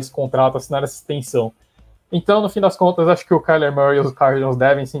renovarem esse contrato, assinar essa extensão. Então, no fim das contas, acho que o Kyler Murray e os Cardinals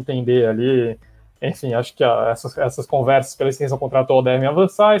devem se entender ali. Enfim, acho que essas conversas pela extensão contratual devem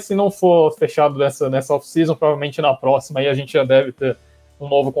avançar, e se não for fechado nessa off-season, provavelmente na próxima aí a gente já deve ter um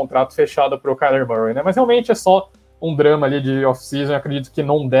novo contrato fechado para o Kyler Murray, né? Mas realmente é só um drama ali de off-season, acredito que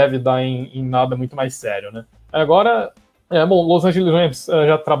não deve dar em nada muito mais sério, né? Agora, Los Angeles Rams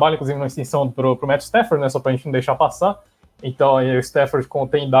já trabalha, inclusive, na extensão pro Matt Stafford, né? Só pra gente não deixar passar. Então, aí, o Stafford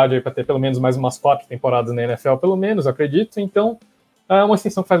tem idade para ter pelo menos mais umas 4 temporadas na NFL, pelo menos, acredito. Então, é uma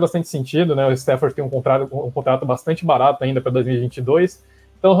extensão que faz bastante sentido, né? O Stafford tem um contrato bastante barato ainda para 2022.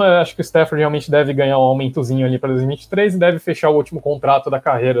 Então, acho que o Stafford realmente deve ganhar um aumentozinho ali para 2023 e deve fechar o último contrato da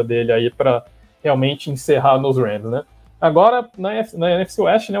carreira dele aí para realmente encerrar nos Rams, né? Agora, na NFC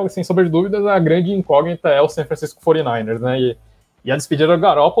West, né, sem sombra de dúvidas, a grande incógnita é o San Francisco 49ers, né? E a despedida do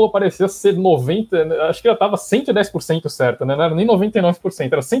Garoppolo parecia ser 90%, acho que já estava 110% certa, né? Não era nem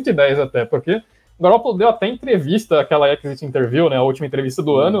 99%, era 110% até, porque o Garoppolo deu até entrevista, aquela exit interview, né, a última entrevista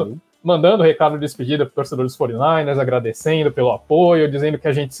do ano, mandando recado de despedida para o torcedor dos 49ers, agradecendo pelo apoio, dizendo que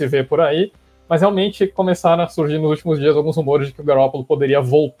a gente se vê por aí. Mas realmente começaram a surgir nos últimos dias alguns rumores de que o Garoppolo poderia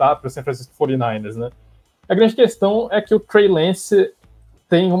voltar para o San Francisco 49ers, né? A grande questão é que o Trey Lance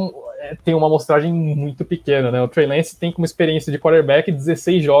tem uma amostragem muito pequena, né? O Trey Lance tem como experiência de quarterback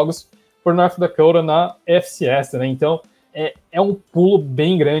 16 jogos por North Dakota na FCS, né? Então é um pulo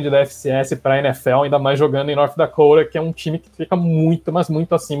bem grande da FCS para a NFL, ainda mais jogando em North Dakota, que é um time que fica muito, mas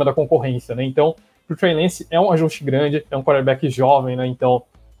muito acima da concorrência, né? Então, o Trey Lance é um ajuste grande, é um quarterback jovem, né? Então,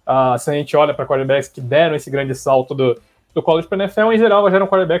 se a gente olha para quarterbacks que deram esse grande salto do college para a NFL, em geral, já eram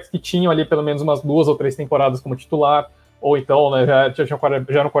quarterbacks que tinham ali pelo menos umas 2 ou 3 temporadas como titular, ou então, né, já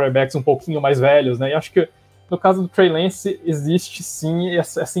eram quarterbacks um pouquinho mais velhos, né? E acho que no caso do Trey Lance existe sim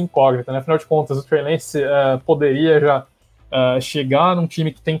essa incógnita, né? Afinal de contas, o Trey Lance poderia já chegar num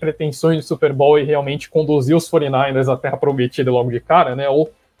time que tem pretensões de Super Bowl e realmente conduzir os 49ers à terra prometida logo de cara, né? Ou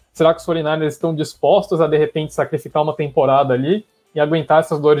será que os 49ers estão dispostos a, de repente, sacrificar uma temporada ali e aguentar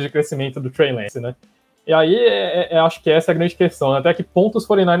essas dores de crescimento do Trey Lance, né? E aí, acho que essa é a grande questão, né? Até que ponto os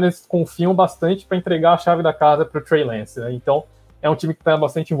 49ers confiam bastante para entregar a chave da casa para o Trey Lance, né? Então, é um time que está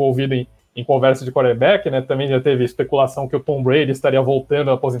bastante envolvido em conversa de quarterback, né? Também já teve especulação que o Tom Brady estaria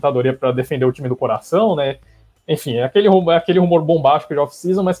voltando à aposentadoria para defender o time do coração, né? Enfim, é aquele rumor bombástico de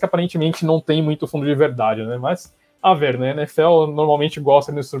off-season, mas que aparentemente não tem muito fundo de verdade, né? Mas, a ver, né? A NFL normalmente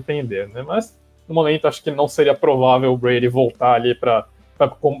gosta de nos surpreender, né? Mas, no momento, acho que não seria provável o Brady voltar ali para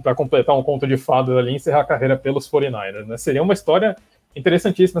completar um conto de fadas ali e encerrar a carreira pelos 49ers, né? Seria uma história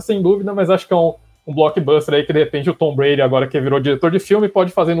interessantíssima, sem dúvida, mas acho que é um blockbuster aí que, de repente, o Tom Brady, agora que virou diretor de filme,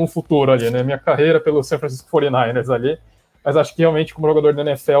 pode fazer num futuro ali, né? Minha carreira pelo San Francisco 49ers ali, mas acho que realmente, como jogador da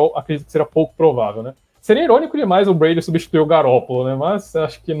NFL, acredito que seria pouco provável, né? Seria irônico demais o Brady substituir o Garoppolo, né? Mas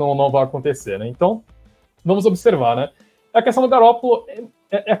acho que não vai acontecer, né? Então, vamos observar, né? A questão do Garoppolo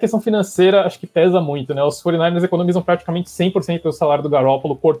a questão financeira acho que pesa muito, né? Os 49ers economizam praticamente 100% do salário do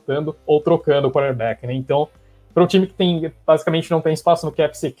Garoppolo cortando ou trocando o quarterback, né? Então, para um time que basicamente não tem espaço no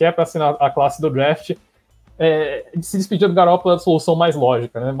cap sequer para assinar a classe do draft, se despedir do Garoppolo é a solução mais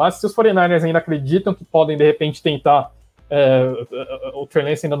lógica, né? Mas se os 49ers ainda acreditam que podem, de repente, tentar... o Trey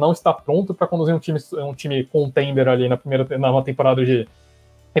Lance ainda não está pronto para conduzir um time contender ali numa temporada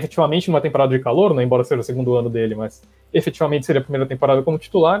efetivamente numa temporada de calor, né, embora seja o segundo ano dele, mas efetivamente seria a primeira temporada como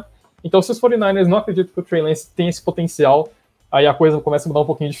titular. Então, se os 49ers não acreditam que o Trey Lance tem esse potencial, aí a coisa começa a mudar um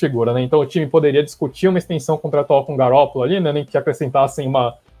pouquinho de figura, né? Então, o time poderia discutir uma extensão contratual com o Garoppolo ali, né, nem que acrescentassem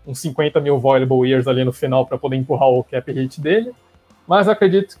uns 50 mil voidable years ali no final para poder empurrar o cap hit dele. Mas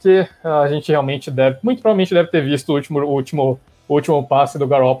acredito que a gente realmente muito provavelmente deve ter visto o último passe do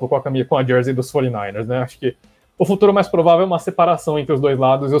Garoppolo com a jersey dos 49ers, né? Acho que o futuro mais provável é uma separação entre os dois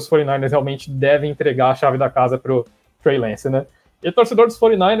lados e os 49ers realmente devem entregar a chave da casa para o Trey Lance, né? E torcedor dos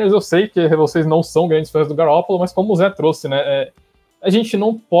 49ers, eu sei que vocês não são grandes fãs do Garoppolo, mas como o Zé trouxe, né? A gente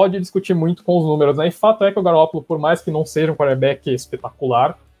não pode discutir muito com os números, né? E fato é que o Garoppolo, por mais que não seja um quarterback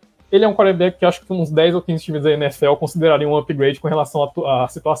espetacular, ele é um quarterback que acho que uns 10 ou 15 times da NFL considerariam um upgrade com relação à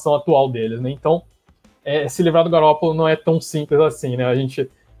situação atual deles, né? Então, se livrar do Garoppolo não é tão simples assim, né?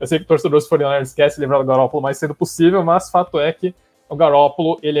 Eu sei que o torcedor dos 49ers quer se livrar do Garoppolo o mais cedo possível, mas fato é que o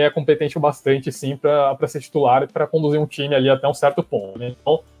Garoppolo ele é competente o bastante, sim, para ser titular e para conduzir um time ali até um certo ponto, né?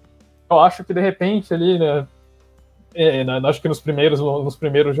 Então, eu acho que de repente ali, né? Acho que nos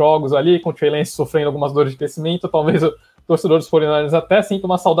primeiros jogos ali, com o Trey Lance sofrendo algumas dores de crescimento, talvez o torcedor dos 49ers até sinta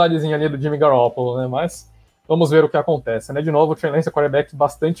uma saudadezinha ali do Jimmy Garoppolo, né? Mas vamos ver o que acontece, né? De novo, o Trey Lance é um quarterback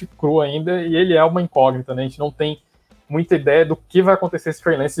bastante cru ainda e ele é uma incógnita, né? A gente não tem muita ideia do que vai acontecer se o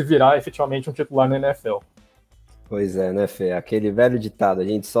Trey Lance virar efetivamente um titular na NFL. Pois é, né, Fê? Aquele velho ditado, a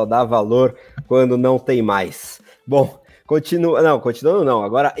gente só dá valor quando não tem mais. Bom, continuando não,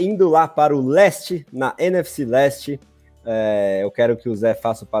 agora indo lá para o leste, na NFC Leste, eu quero que o Zé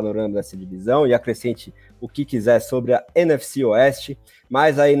faça o panorama dessa divisão e acrescente o que quiser sobre a NFC Oeste,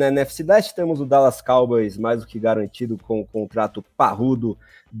 mas aí na NFC Leste temos o Dallas Cowboys mais do que garantido com o contrato parrudo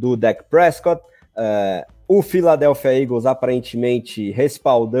do Dak Prescott, o Philadelphia Eagles aparentemente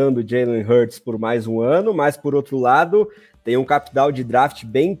respaldando Jalen Hurts por mais um ano, mas por outro lado tem um capital de draft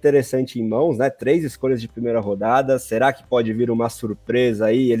bem interessante em mãos, né? 3 escolhas de primeira rodada. Será que pode vir uma surpresa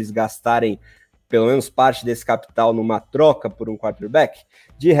aí, eles gastarem pelo menos parte desse capital numa troca por um quarterback?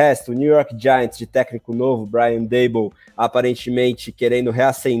 De resto, o New York Giants, de técnico novo, Brian Daboll, aparentemente querendo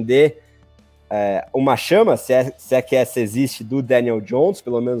reacender uma chama, se é que essa existe, do Daniel Jones,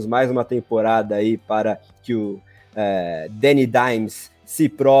 pelo menos mais uma temporada aí para que o Danny Dimes se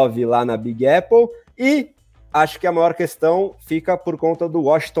prove lá na Big Apple. E acho que a maior questão fica por conta do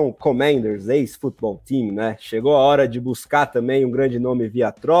Washington Commanders, ex-football team, né? Chegou a hora de buscar também um grande nome via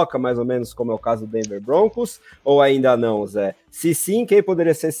troca, mais ou menos como é o caso do Denver Broncos, ou ainda não, Zé? Se sim, quem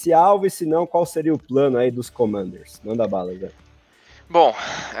poderia ser esse alvo, e se não, qual seria o plano aí dos Commanders? Manda bala, Zé. Bom,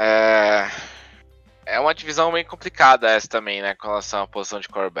 é uma divisão bem complicada essa também, né, com relação à posição de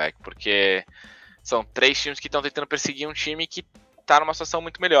quarterback, porque são 3 times que estão tentando perseguir um time que tá numa situação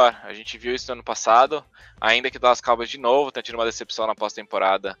muito melhor. A gente viu isso no ano passado, ainda que o Dallas Cowboys de novo tá tido uma decepção na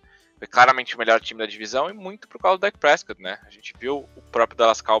pós-temporada, foi claramente o melhor time da divisão e muito por causa do Dak Prescott, né? A gente viu o próprio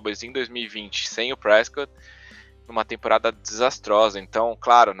Dallas Cowboys em 2020 sem o Prescott, numa temporada desastrosa. Então,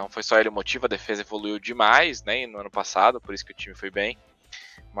 claro, não foi só ele o motivo, a defesa evoluiu demais, né, no ano passado, por isso que o time foi bem.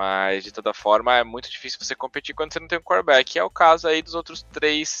 Mas, de toda forma, é muito difícil você competir quando você não tem um quarterback. É o caso aí dos outros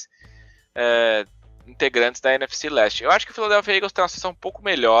 3 integrantes da NFC Leste. Eu acho que o Philadelphia Eagles tem uma situação um pouco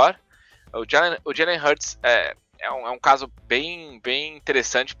melhor. O Jalen Hurts é um caso bem, bem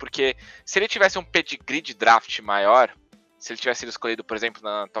interessante, porque se ele tivesse um pedigree de draft maior, se ele tivesse sido escolhido, por exemplo,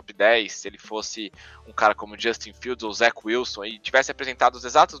 na top 10, se ele fosse um cara como Justin Fields ou Zach Wilson e tivesse apresentado os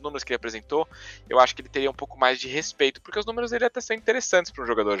exatos números que ele apresentou, eu acho que ele teria um pouco mais de respeito, porque os números dele até são interessantes para um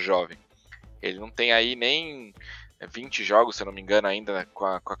jogador jovem. Ele não tem aí nem 20 jogos, se eu não me engano, ainda com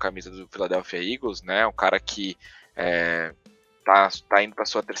a camisa do Philadelphia Eagles, né? Um cara que tá indo para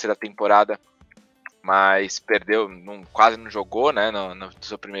sua 3ª temporada, mas perdeu, quase não jogou, né? No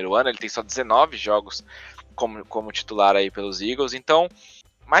seu primeiro ano, ele tem só 19 jogos como titular aí pelos Eagles, então,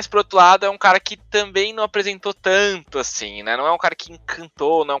 mas por outro lado é um cara que também não apresentou tanto assim, né, não é um cara que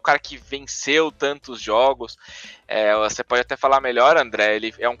encantou, não é um cara que venceu tantos jogos, você pode até falar melhor, André,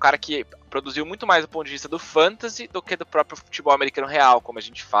 ele é um cara que produziu muito mais do ponto de vista do fantasy do que do próprio futebol americano real, como a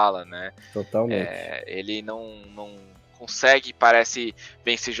gente fala, né. Totalmente. Ele não consegue, parece,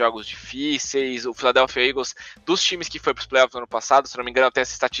 vencer jogos difíceis. O Philadelphia Eagles, dos times que foi para os playoffs no ano passado, se não me engano, eu tenho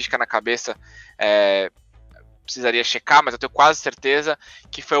essa estatística na cabeça, precisaria checar, mas eu tenho quase certeza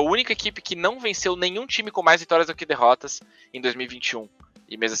que foi a única equipe que não venceu nenhum time com mais vitórias do que derrotas em 2021.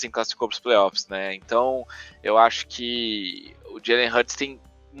 E mesmo assim classificou para os playoffs, né? Então, eu acho que o Jalen Hurts tem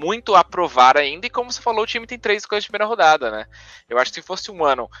muito a provar ainda, e como você falou, o time tem 3 escolhas de primeira rodada, né? Eu acho que se fosse um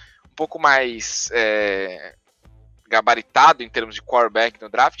ano um pouco mais gabaritado em termos de quarterback no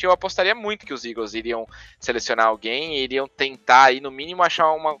draft, eu apostaria muito que os Eagles iriam selecionar alguém e iriam tentar aí, no mínimo,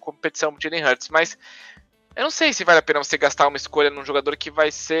 achar uma competição pro Jalen Hurts, mas eu não sei se vale a pena você gastar uma escolha num jogador que vai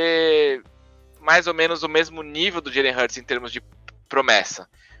ser mais ou menos o mesmo nível do Jalen Hurts em termos de promessa.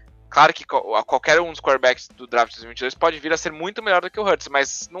 Claro que qualquer um dos quarterbacks do draft de 2022 pode vir a ser muito melhor do que o Hurts,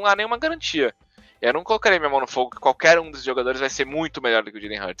 mas não há nenhuma garantia. Eu não colocaria minha mão no fogo que qualquer um dos jogadores vai ser muito melhor do que o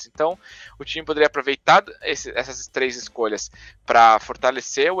Jalen Hurts. Então, o time poderia aproveitar essas 3 escolhas para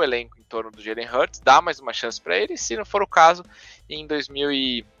fortalecer o elenco em torno do Jalen Hurts, dar mais uma chance para ele, e se não for o caso, em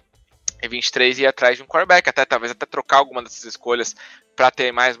 2023 ir atrás de um quarterback, talvez até trocar alguma dessas escolhas para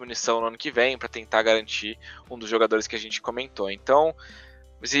ter mais munição no ano que vem, para tentar garantir um dos jogadores que a gente comentou. Então,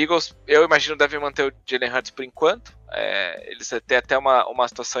 os Eagles, eu imagino, devem manter o Jalen Hurts por enquanto. Eles têm até uma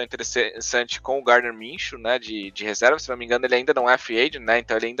situação interessante com o Gardner Minshew, né, de reserva. Se não me engano, ele ainda não é free agent, né,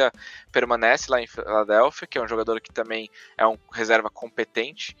 então ele ainda permanece lá em Filadélfia, que é um jogador que também é um reserva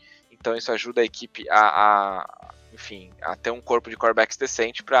competente. Então isso ajuda a equipe enfim, a ter um corpo de quarterbacks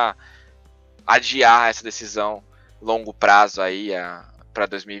decente para adiar essa decisão longo prazo aí para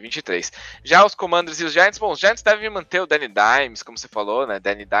 2023. Já os Commanders e os Giants, bom, os Giants devem manter o Danny Dimes, como você falou, né?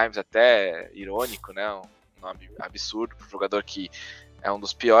 Danny Dimes até irônico, né? Um nome absurdo para um jogador que é um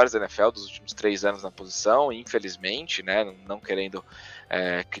dos piores da NFL dos últimos 3 anos na posição, infelizmente, né? Não querendo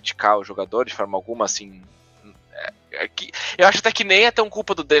criticar o jogador de forma alguma, assim. Eu acho até que nem é tão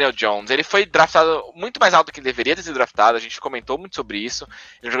culpa do Daniel Jones. Ele foi draftado muito mais alto do que ele deveria ter sido draftado. A gente comentou muito sobre isso.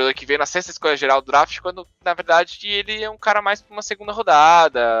 Ele é um jogador que veio na 6ª escolha geral do draft, quando na verdade ele é um cara mais para uma 2ª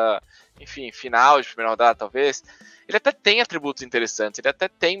rodada, enfim, final de primeira rodada talvez. Ele até tem atributos interessantes, ele até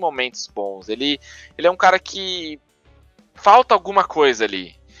tem momentos bons. Ele é um cara que falta alguma coisa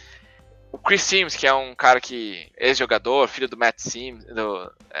ali. O Chris Sims, que é um cara que ex-jogador, filho do Matt Sims,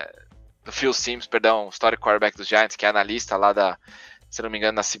 do Phil Simms, perdão, histórico quarterback dos Giants, que é analista lá se não me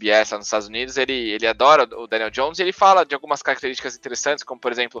engano, na CBS, lá nos Estados Unidos, ele adora o Daniel Jones, e ele fala de algumas características interessantes, como,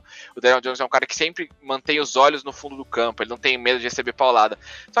 por exemplo, o Daniel Jones é um cara que sempre mantém os olhos no fundo do campo, ele não tem medo de receber paulada.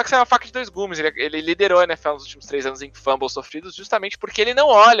 Só que isso é uma faca de 2 gumes, ele liderou a NFL nos últimos 3 anos em fumbles sofridos, justamente porque ele não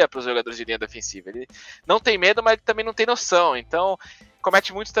olha para os jogadores de linha defensiva. Ele não tem medo, mas ele também não tem noção, então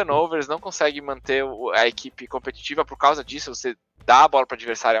comete muitos turnovers, não consegue manter a equipe competitiva por causa disso. Você dá a bola para o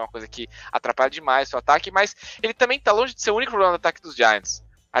adversário é uma coisa que atrapalha demais o seu ataque, mas ele também está longe de ser o único problema do ataque dos Giants.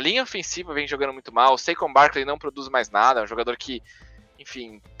 A linha ofensiva vem jogando muito mal, o Saquon Barkley não produz mais nada, é um jogador que,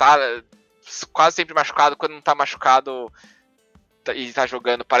 enfim, tá quase sempre machucado. Quando não tá machucado e tá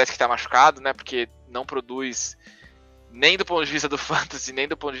jogando, parece que tá machucado, né, porque não produz nem do ponto de vista do fantasy, nem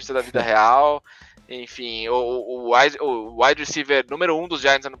do ponto de vista da vida real. Enfim, o wide receiver número 1 dos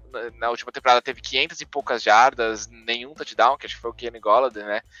Giants na última temporada teve 500 e poucas jardas, nenhum touchdown, que acho que foi o Kenny Golladay,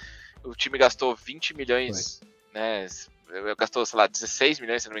 né? O time gastou 20 milhões, né? Gastou, sei lá, 16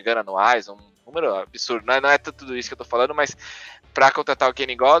 milhões, se não me engano, anuais, um número absurdo. Não é tudo isso que eu tô falando, mas para contratar o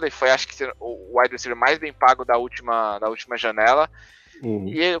Kenny Golladay foi, acho que, o wide receiver mais bem pago da última janela.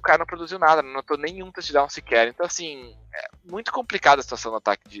 E o cara não produziu nada, não notou nenhum touchdown sequer. Então, assim, é muito complicada a situação no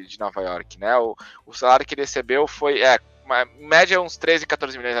ataque de Nova York, né? O salário que ele recebeu foi, em média, uns 13,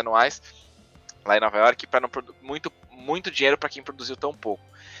 14 milhões anuais lá em Nova York, para não muito dinheiro para quem produziu tão pouco.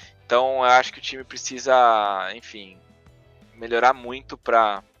 Então, eu acho que o time precisa, enfim, melhorar muito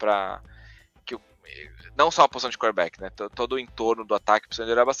para que não só a posição de quarterback, né? Todo o entorno do ataque precisa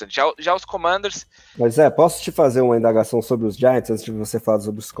melhorar bastante. Já os Commanders... Mas posso te fazer uma indagação sobre os Giants antes de você falar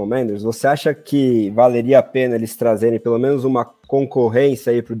sobre os Commanders? Você acha que valeria a pena eles trazerem pelo menos uma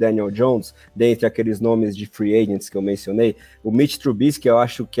concorrência aí para o Daniel Jones, dentre aqueles nomes de free agents que eu mencionei? O Mitch Trubisky eu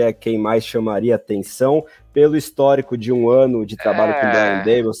acho que é quem mais chamaria atenção pelo histórico de 1 ano de trabalho com o Brian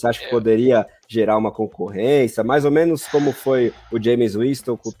Daboll. Você acha que poderia gerar uma concorrência, mais ou menos como foi o Jameis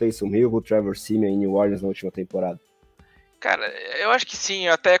Winston com o Taysom Hill, com o Trevor Siemian em New Orleans na última temporada? Cara, eu acho que sim,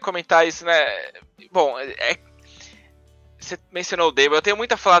 eu até ia comentar isso, né? Bom, você mencionou o Daboll, eu tenho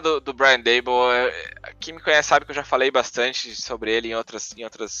muito a falar do Brian Daboll. Quem me conhece sabe que eu já falei bastante sobre ele em outros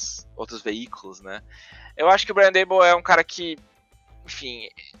veículos, né? Eu acho que o Brian Daboll é um cara que, enfim,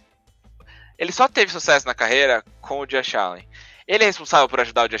 ele só teve sucesso na carreira com o Josh Allen. Ele é responsável por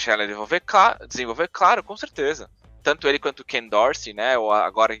ajudar o Josh Allen a desenvolver, claro, com certeza. Tanto ele quanto o Ken Dorsey, né? O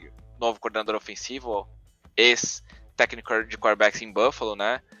agora novo coordenador ofensivo, ex-técnico de quarterbacks em Buffalo,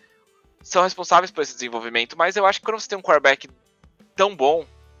 né? são responsáveis por esse desenvolvimento, mas eu acho que quando você tem um quarterback tão bom,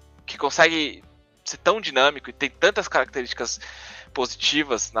 que consegue ser tão dinâmico e tem tantas características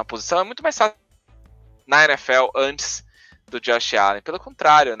positivas na posição, é muito mais fácil na NFL antes do Josh Allen. Pelo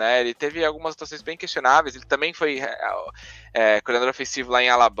contrário, né? Ele teve algumas atuações bem questionáveis. Ele também foi coordenador ofensivo lá em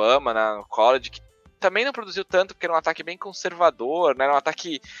Alabama, no college, que também não produziu tanto, porque era um ataque bem conservador, né? Era um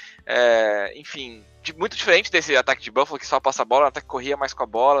ataque, enfim, muito diferente desse ataque de Buffalo, que só passa a bola, um ataque que corria mais com a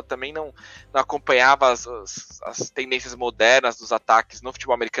bola, também não acompanhava as tendências modernas dos ataques no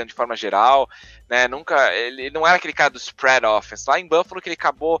futebol americano de forma geral, né? Ele não era aquele cara do spread offense. Lá em Buffalo que ele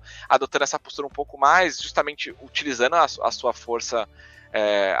acabou adotando essa postura um pouco mais, justamente utilizando a sua força,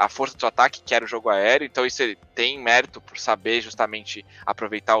 a força do seu ataque, que era o jogo aéreo. Então isso ele tem mérito por saber justamente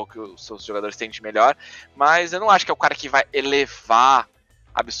aproveitar o que os seus jogadores têm de melhor, mas eu não acho que é o cara que vai elevar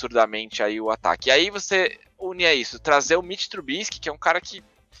absurdamente aí o ataque. E aí você une a isso, trazer o Mitch Trubisky, que é um cara que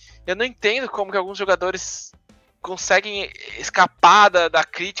eu não entendo como que alguns jogadores conseguem escapar da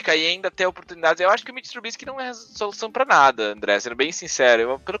crítica e ainda ter oportunidades. Eu acho que o Mitch Trubisky não é solução para nada, André, sendo bem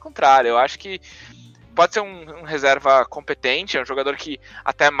sincero. Pelo contrário, eu acho que pode ser um reserva competente, é um jogador que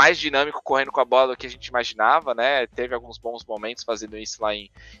até é mais dinâmico correndo com a bola do que a gente imaginava, né? Teve alguns bons momentos fazendo isso lá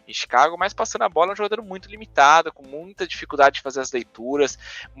em Chicago, mas passando a bola é um jogador muito limitado, com muita dificuldade de fazer as leituras,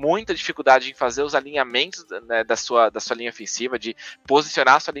 muita dificuldade em fazer os alinhamentos, né, da sua linha ofensiva, de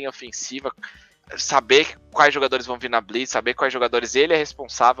posicionar a sua linha ofensiva, saber quais jogadores vão vir na blitz, saber quais jogadores ele é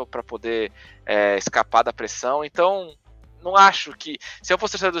responsável para poder escapar da pressão. Então não acho que, se eu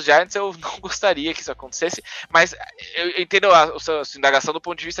fosse torcedor dos Giants, eu não gostaria que isso acontecesse, mas eu entendo a sua indagação do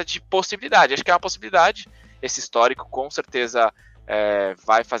ponto de vista de possibilidade. Acho que é uma possibilidade. Esse histórico com certeza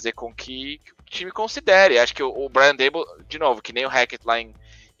vai fazer com que o time considere. Acho que o Brian Daboll, de novo, que nem o Hackett lá em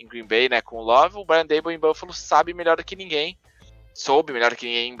Green Bay, né, com o Love, o Brian Daboll em Buffalo sabe melhor do que ninguém, soube melhor do que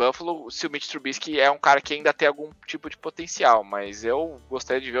ninguém em Buffalo, se o Mitch Trubisky é um cara que ainda tem algum tipo de potencial, mas eu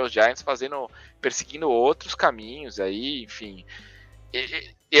gostaria de ver os Giants perseguindo outros caminhos aí, enfim.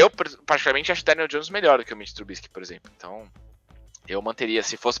 Eu, particularmente, acho o Daniel Jones melhor do que o Mitch Trubisky, por exemplo. Então, eu manteria,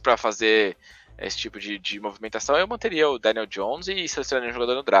 se fosse para fazer esse tipo de movimentação, eu manteria o Daniel Jones e selecionaria um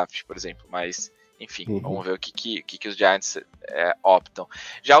jogador no draft, por exemplo, mas enfim, vamos ver o que os Giants optam.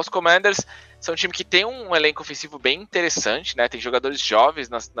 Já os Commanders são um time que tem um elenco ofensivo bem interessante, né? Tem jogadores jovens.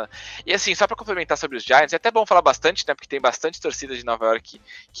 E assim, só para complementar sobre os Giants, é até bom falar bastante, né? Porque tem bastante torcida de Nova York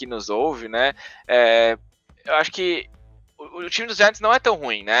que nos ouve, né? Eu acho que o time dos Giants não é tão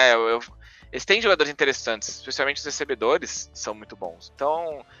ruim, né? Eles têm jogadores interessantes, especialmente os recebedores são muito bons.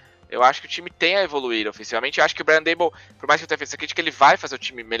 Então, eu acho que o time tem a evoluir ofensivamente. Eu acho que o Brian Daboll, por mais que eu tenha feito essa crítica, ele vai fazer o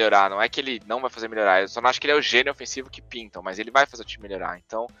time melhorar. Não é que ele não vai fazer melhorar. Eu só não acho que ele é o gênio ofensivo que pintam, mas ele vai fazer o time melhorar.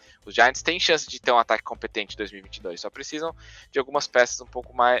 Então, os Giants têm chance de ter um ataque competente em 2022. Só precisam de algumas peças um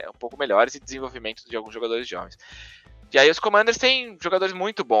pouco melhores e desenvolvimento de alguns jogadores jovens. E aí os Commanders têm jogadores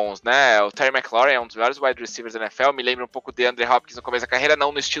muito bons, né? O Terry McLaurin é um dos melhores wide receivers da NFL, me lembra um pouco de Andre Hopkins no começo da carreira,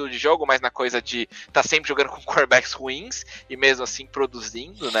 não no estilo de jogo, mas na coisa de estar sempre jogando com quarterbacks ruins e mesmo assim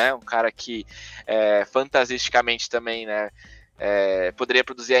produzindo, né? Um cara que fantasisticamente também, né, poderia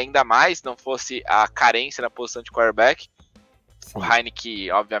produzir ainda mais se não fosse a carência na posição de quarterback. Sim. O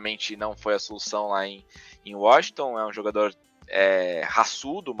Heineke, obviamente, não foi a solução lá em Washington, é um jogador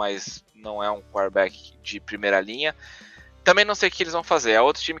raçudo, mas não é um quarterback de primeira linha. Também não sei o que eles vão fazer. É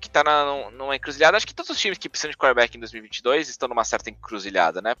outro time que está numa encruzilhada. Acho que todos os times que precisam de quarterback em 2022 estão numa certa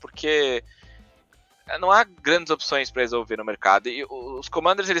encruzilhada, né? Porque não há grandes opções para resolver no mercado. E os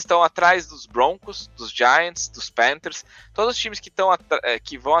Commanders, eles estão atrás dos Broncos, dos Giants, dos Panthers. Todos os times que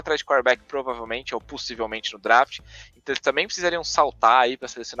vão atrás de quarterback provavelmente ou possivelmente no draft. Então eles também precisariam saltar aí para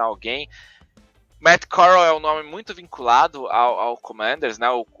selecionar alguém. Matt Corral é um nome muito vinculado ao Commanders, né?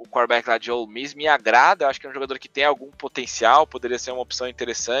 O quarterback lá de Ole Miss me agrada, eu acho que é um jogador que tem algum potencial, poderia ser uma opção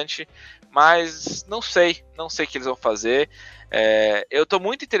interessante, mas não sei o que eles vão fazer. Eu tô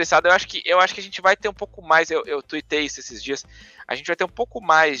muito interessado, eu acho que a gente vai ter um pouco mais, eu tuitei isso esses dias, a gente vai ter um pouco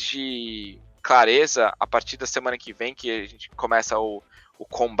mais de clareza a partir da semana que vem, que a gente começa o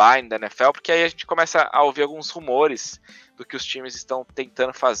Combine da NFL, porque aí a gente começa a ouvir alguns rumores do que os times estão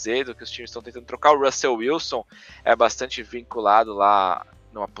tentando fazer, do que os times estão tentando trocar. O Russell Wilson é bastante vinculado lá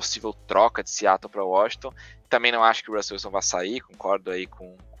numa possível troca de Seattle para Washington. Também não acho que o Russell Wilson vai sair, concordo aí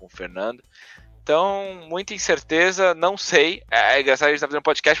com o Fernando. Então, muita incerteza, não sei. É engraçado a gente estar fazendo um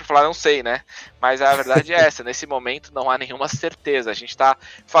podcast para falar não sei, né? Mas a verdade é essa, nesse momento não há nenhuma certeza. A gente está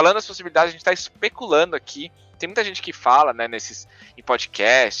falando as possibilidades, a gente está especulando aqui. Tem muita gente que fala, né, em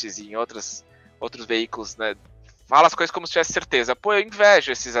podcasts e em outros veículos, né, fala as coisas como se tivesse certeza. Pô, eu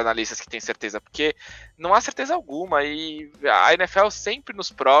invejo esses analistas que têm certeza, porque não há certeza alguma, e a NFL sempre nos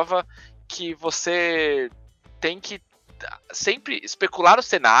prova que você tem que sempre especular os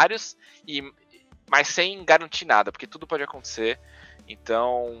cenários, mas sem garantir nada, porque tudo pode acontecer.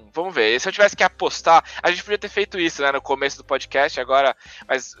 Então, vamos ver. Se eu tivesse que apostar, a gente podia ter feito isso, né, no começo do podcast, agora,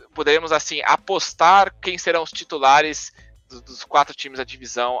 mas poderíamos, assim, apostar quem serão os titulares dos 4 times da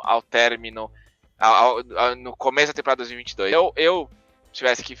divisão ao término, no começo da temporada 2022. Eu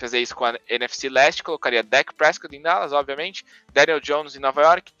tivesse que fazer isso com a NFC Leste, colocaria Dak Prescott em Dallas, obviamente, Daniel Jones em Nova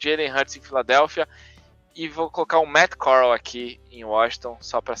York, Jalen Hurts em Filadélfia, e vou colocar o Matt Corral aqui em Washington,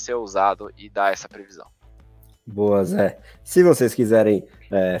 só para ser ousado e dar essa previsão. Boa, Zé. Se vocês quiserem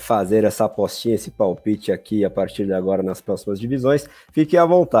fazer essa apostinha, esse palpite aqui a partir de agora nas próximas divisões, fiquem à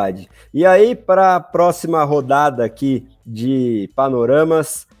vontade. E aí, para a próxima rodada aqui de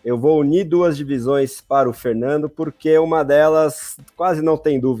panoramas, eu vou unir 2 divisões para o Fernando, porque uma delas quase não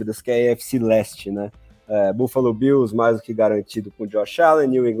tem dúvidas, que é a AFC Leste, né? Buffalo Bills mais do que garantido com Josh Allen,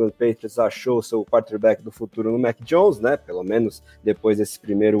 New England Patriots achou seu quarterback do futuro no Mac Jones, né? Pelo menos depois desse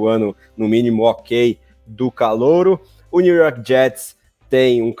primeiro ano, no mínimo ok, do calouro. O New York Jets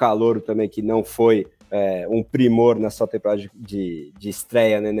tem um calouro também que não foi um primor na sua temporada de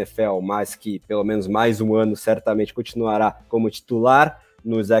estreia na NFL, mas que pelo menos mais um ano certamente continuará como titular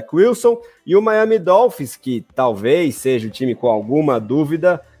no Zach Wilson. E o Miami Dolphins, que talvez seja o time com alguma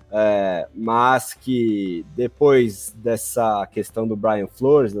dúvida, mas que depois dessa questão do Brian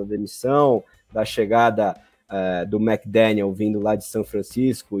Flores, da demissão, da chegada do McDaniel vindo lá de São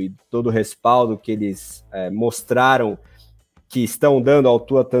Francisco e todo o respaldo que eles mostraram que estão dando ao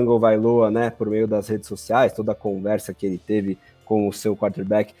Tua Tagovailoa, né, por meio das redes sociais, toda a conversa que ele teve com o seu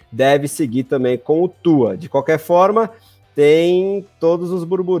quarterback, deve seguir também com o Tua. De qualquer forma, tem todos os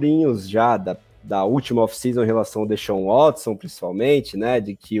burburinhos já da última off-season em relação ao Deshaun Watson, principalmente, né,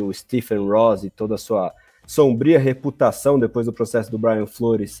 de que o Stephen Ross e toda a sua sombria reputação depois do processo do Brian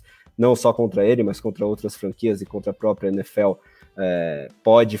Flores, não só contra ele, mas contra outras franquias e contra a própria NFL,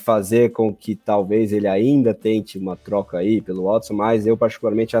 pode fazer com que talvez ele ainda tente uma troca aí pelo Watson, mas eu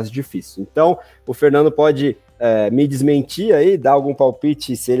particularmente acho difícil. Então, o Fernando pode me desmentir aí, dar algum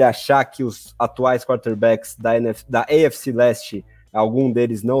palpite se ele achar que os atuais quarterbacks da AFC Leste, algum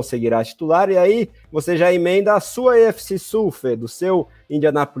deles não seguirá titular, e aí você já emenda a sua AFC Sul, Fê, do seu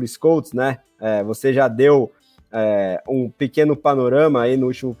Indianapolis Colts, né? Você já deu um pequeno panorama aí no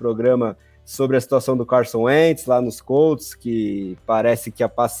último programa sobre a situação do Carson Wentz lá nos Colts, que parece que a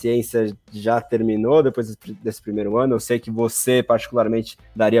paciência já terminou depois desse primeiro ano. Eu sei que você particularmente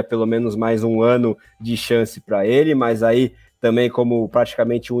daria pelo menos mais um ano de chance para ele, mas aí também como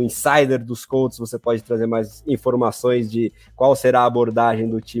praticamente um insider dos Colts, você pode trazer mais informações de qual será a abordagem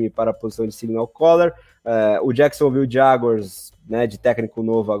do time para a posição de signal caller. O Jacksonville Jaguars, né, de técnico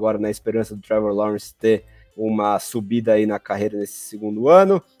novo agora, na esperança do Trevor Lawrence ter uma subida aí na carreira nesse segundo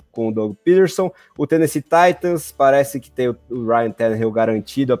ano, com o Doug Peterson. O Tennessee Titans parece que tem o Ryan Tannehill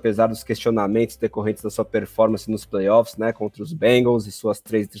garantido, apesar dos questionamentos decorrentes da sua performance nos playoffs, né, contra os Bengals e suas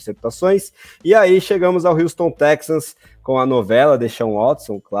 3 interceptações. E aí chegamos ao Houston Texans com a novela de Deshaun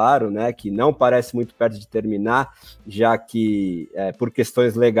Watson, claro, né, que não parece muito perto de terminar, já que por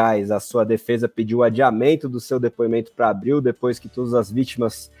questões legais a sua defesa pediu o adiamento do seu depoimento para abril, depois que todas as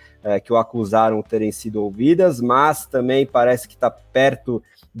vítimas que o acusaram terem sido ouvidas, mas também parece que está perto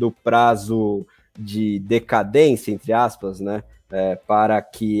do prazo de decadência, entre aspas, né, para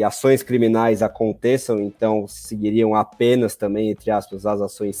que ações criminais aconteçam, então seguiriam apenas também, entre aspas, as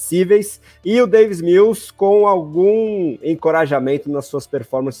ações cíveis, e o Davis Mills com algum encorajamento nas suas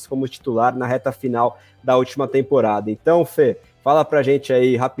performances como titular na reta final da última temporada. Então, Fê, fala pra gente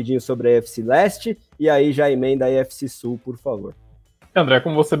aí rapidinho sobre a AFC Leste, e aí já emenda a AFC Sul, por favor. André,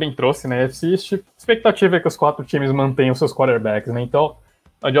 como você bem trouxe, né, AFC East, a expectativa é que os 4 times mantenham seus quarterbacks, né, então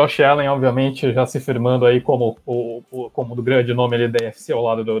a Josh Allen, obviamente, já se firmando aí como do grande nome ali da AFC ao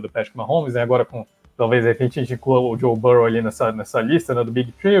lado do Patrick Mahomes, né, agora com, talvez, de repente, a gente inclua o Joe Burrow ali nessa lista, né, do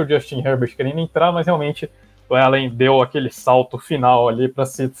Big Three, o Justin Herbert querendo entrar, mas realmente o Allen deu aquele salto final ali para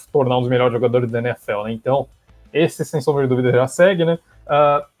se tornar um dos melhores jogadores da NFL, né, então esse, sem sombra de dúvida, já segue, né,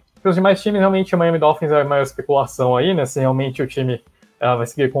 para os demais times, realmente, o Miami Dolphins é a maior especulação aí, né, se realmente o time vai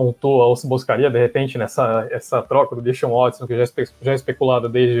seguir com o Tua ou se buscaria, de repente, essa troca do Deshaun Watson, que já é especulado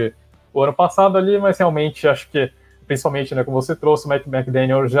desde o ano passado ali, mas realmente acho que, principalmente, né, como você trouxe, o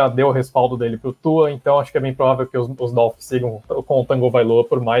McDaniel já deu o respaldo dele para o Tua, então acho que é bem provável que os Dolphins sigam com o Tagovailoa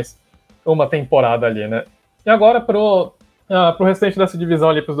por mais uma temporada ali, né. E agora pro restante dessa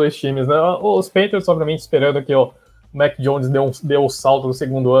divisão ali, para os 2 times, né, os Patriots, obviamente, esperando que o Mac Jones deu o salto do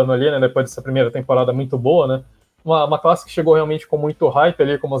segundo ano ali, né, depois dessa primeira temporada muito boa, né. uma classe que chegou realmente com muito hype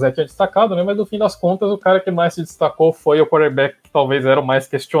ali, como o Zé tinha destacado, né? Mas no fim das contas, o cara que mais se destacou foi o quarterback que talvez era o mais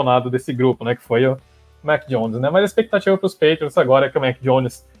questionado desse grupo, né? Que foi o Mac Jones, né? Mas a expectativa para os Patriots agora é que o Mac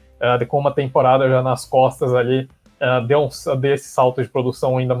Jones, com uma temporada já nas costas ali, dê esse salto de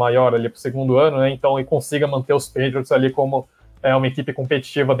produção ainda maior ali para o segundo ano, né? Então, e consiga manter os Patriots ali como uma equipe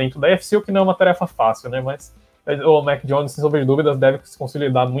competitiva dentro da AFC, o que não é uma tarefa fácil, né? Mas o Mac Jones, sem sombra de dúvidas, deve se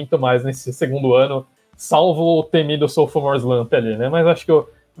consolidar muito mais nesse segundo ano, salvo o temido sophomore slump ali, né? Mas acho que o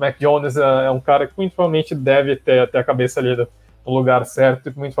Mac Jones é um cara que muito provavelmente deve ter a cabeça ali no lugar certo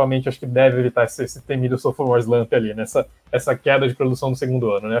e muito provavelmente acho que deve evitar esse temido sophomore slump ali, né? Essa queda de produção no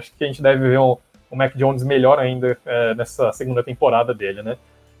segundo ano, né? Acho que a gente deve ver um Mac Jones melhor ainda nessa segunda temporada dele, né?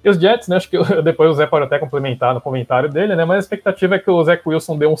 E os Jets, né? Acho que depois o Zé pode até complementar no comentário dele, né? Mas a expectativa é que o Zach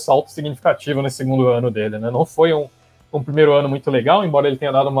Wilson dê um salto significativo nesse segundo ano dele, né? Não foi um primeiro ano muito legal, embora ele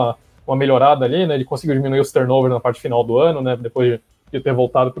tenha dado uma melhorada ali, né? Ele conseguiu diminuir os turnovers na parte final do ano, né? Depois de ter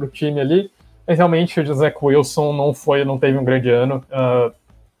voltado para o time ali. Mas realmente o Zach Wilson não teve um grande ano. A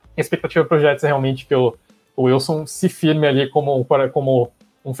expectativa para o Jets é realmente que o Wilson se firme ali como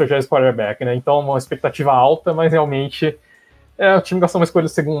um franchise quarterback, né? Então, uma expectativa alta, mas realmente o time gastou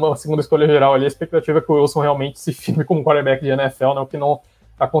uma segunda escolha geral ali. A expectativa é que o Wilson realmente se firme como quarterback de NFL, né? O que não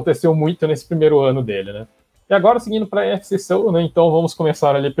aconteceu muito nesse primeiro ano dele, né? E agora, seguindo para a AFC Sul, né? Então vamos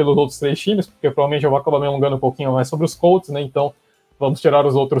começar ali pelos outros 3 times, porque provavelmente eu vou acabar me alongando um pouquinho mais sobre os Colts, né? Então vamos tirar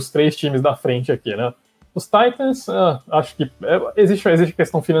os outros 3 times da frente aqui, né? Os Titans, acho que existe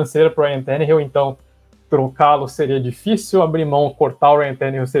questão financeira para o Ryan Tannehill, então trocá-lo seria difícil, abrir mão, cortar o Ryan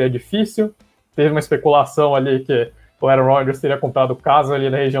Tannehill seria difícil. Teve uma especulação ali que o Aaron Rodgers teria comprado casa ali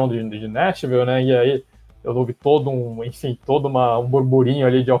na região de Nashville, né? E aí eu houve todo um burburinho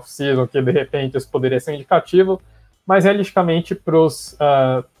ali de off-season que de repente isso poderia ser indicativo, mas realisticamente para os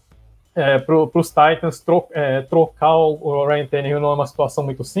Titans trocar o Ryan Tannehill não é uma situação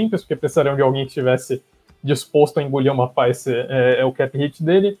muito simples, porque precisariam de alguém que estivesse disposto a engolir o cap hit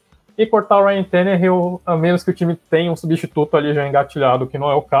dele, e cortar o Ryan Tannehill, a menos que o time tenha um substituto ali já engatilhado, que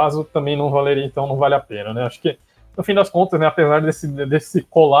não é o caso, também não valeria, então não vale a pena, né? Acho que no fim das contas, né, apesar desse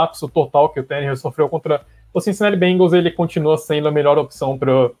colapso total que o Tannehill sofreu contra o Cincinnati Bengals, ele continua sendo a melhor opção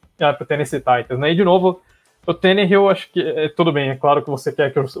para o Tennessee Titans, né? E de novo, o Tannehill, acho que tudo bem, é claro que você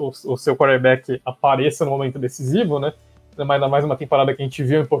quer que o seu quarterback apareça no momento decisivo, né? Ainda mais uma temporada que a gente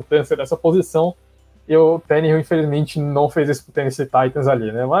viu a importância dessa posição, e o Tannehill, infelizmente, não fez isso pro Tennessee Titans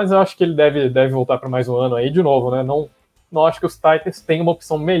ali, né? Mas eu acho que ele deve voltar para mais um ano aí, de novo, né? Não acho que os Titans tenham uma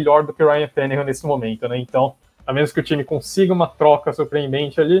opção melhor do que o Ryan Tannehill nesse momento, né? Então, a menos que o time consiga uma troca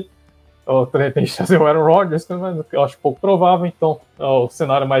surpreendente ali, ou de repente trazer o Aaron Rodgers, mas eu acho pouco provável, então o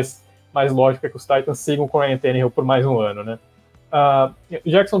cenário mais lógico é que os Titans sigam com o Ryan Tannehill por mais um ano, né?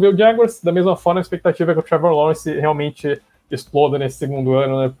 Jacksonville Jaguars, da mesma forma, a expectativa é que o Trevor Lawrence realmente exploda nesse segundo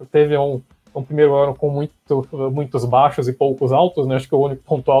ano, né? Teve um primeiro ano com muitos baixos e poucos altos, né? Acho que o único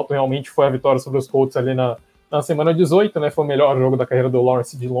ponto alto realmente foi a vitória sobre os Colts ali na semana 18, né? Foi o melhor jogo da carreira do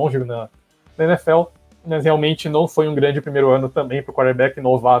Lawrence de longe na NFL, mas realmente não foi um grande primeiro ano também para o quarterback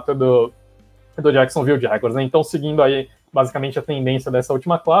novato do Jacksonville Jaguars, né? Então, seguindo aí basicamente a tendência dessa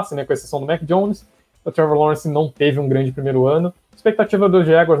última classe, né, com exceção do Mac Jones, o Trevor Lawrence não teve um grande primeiro ano. A expectativa do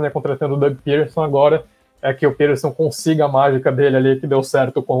Jaguars, né, contratando o Doug Peterson agora, é que o Peterson consiga a mágica dele ali, que deu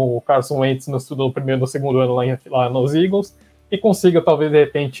certo com o Carson Wentz no segundo ano lá nos Eagles, e consiga talvez de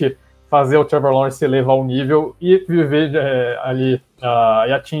repente fazer o Trevor Lawrence elevar o nível e viver ali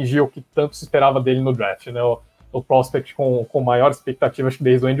e atingir o que tanto se esperava dele no draft, né? O prospect com maior expectativa, acho que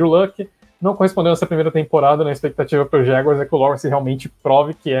desde o Andrew Luck. Não correspondeu nessa primeira temporada, né? A expectativa para o Jaguars é que o Lawrence realmente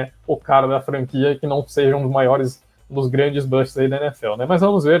prove que é o cara da franquia e que não seja um dos grandes busts aí da NFL, né? Mas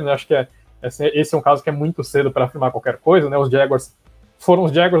vamos ver, né? Acho que esse é um caso que é muito cedo para afirmar qualquer coisa, né? Os Jaguars foram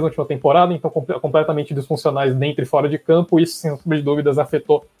os Jaguars na última temporada, então completamente disfuncionais dentro e fora de campo, e isso, sem sombra de dúvidas,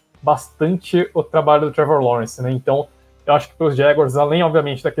 afetou bastante o trabalho do Trevor Lawrence, né? Então, eu acho que para os Jaguars, além,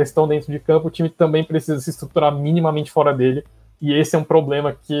 obviamente, da questão dentro de campo, o time também precisa se estruturar minimamente fora dele, e esse é um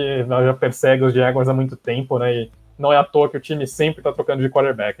problema que já persegue os Jaguars há muito tempo, né? E não é à toa que o time sempre está trocando de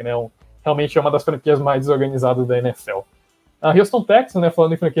quarterback, né? Realmente é uma das franquias mais desorganizadas da NFL. A Houston Texans, né?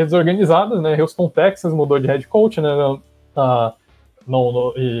 Falando em franquias desorganizadas, né? Houston Texans mudou de head coach, né?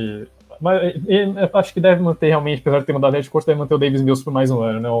 Mas acho que deve manter realmente, apesar de ter mudado de head coach, deve manter o Davis Mills por mais um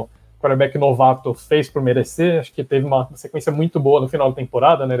ano, né? O quarterback novato fez por merecer, acho que teve uma sequência muito boa no final da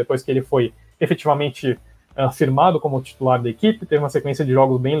temporada, né? Depois que ele foi efetivamente firmado como titular da equipe, teve uma sequência de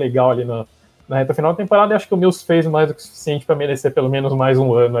jogos bem legal ali na reta final da temporada, e acho que o Mills fez mais do que o suficiente para merecer pelo menos mais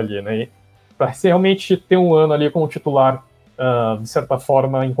um ano ali, né? E para realmente ter um ano ali como titular de certa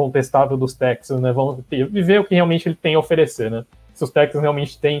forma, incontestável dos Texans, né? Vão ver o que realmente ele tem a oferecer, né? Se os Texans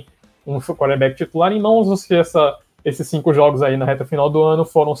realmente têm um quarterback titular em mãos, ou se esses 5 jogos aí na reta final do ano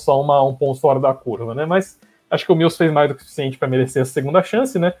foram só um ponto fora da curva, né? Mas acho que o Mills fez mais do que o suficiente para merecer a segunda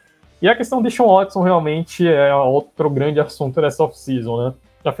chance, né? E a questão de Deshaun Watson realmente é outro grande assunto dessa off-season, né?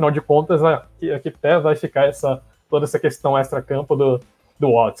 Afinal de contas, aqui vai ficar toda essa questão extra-campo do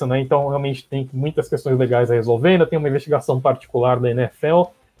Watson, né? Então, realmente tem muitas questões legais a resolver, ainda tem uma investigação particular da NFL,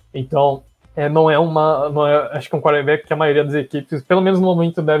 então acho que é um quarterback que a maioria das equipes, pelo menos no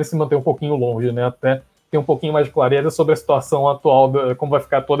momento, deve se manter um pouquinho longe, né? Até ter um pouquinho mais de clareza sobre a situação atual, como vai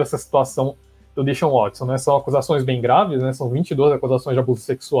ficar toda essa situação do Deshaun Watson, né? São acusações bem graves, né? São 22 acusações de abuso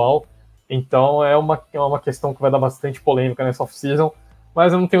sexual, então é uma questão que vai dar bastante polêmica nessa off-season,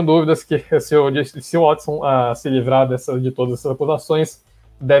 mas eu não tenho dúvidas que se o Watson se livrar de todas essas acusações,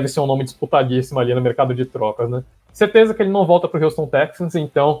 deve ser um nome disputadíssimo ali no mercado de trocas, né? Certeza que ele não volta para o Houston Texans,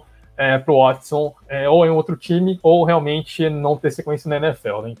 então para o Watson ou em outro time, ou realmente não ter sequência na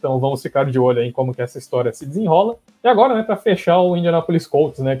NFL, né? Então vamos ficar de olho aí em como que essa história se desenrola. E agora, né, para fechar, o Indianapolis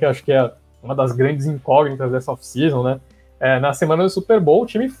Colts, né, que acho que é uma das grandes incógnitas dessa off-season, né? Na semana do Super Bowl, o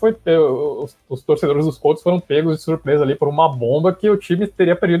time os torcedores dos Colts foram pegos de surpresa ali por uma bomba que o time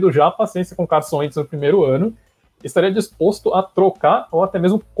teria perdido já a paciência com o Carson Wentz no primeiro ano, estaria disposto a trocar ou até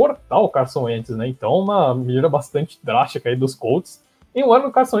mesmo cortar o Carson Wentz, né? Então, uma medida bastante drástica aí dos Colts. Em um ano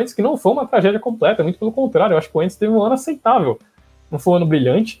do Carson Wentz que não foi uma tragédia completa, muito pelo contrário, eu acho que o Wentz teve um ano aceitável. Não foi um ano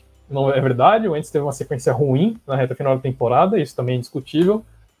brilhante, não é verdade, o Wentz teve uma sequência ruim na reta final da temporada, isso também é indiscutível,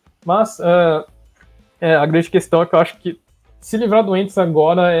 mas a grande questão é que eu acho que se livrar do Wentz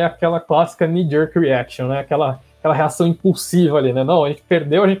agora é aquela clássica knee-jerk reaction, né? Aquela reação impulsiva ali, né? Não, a gente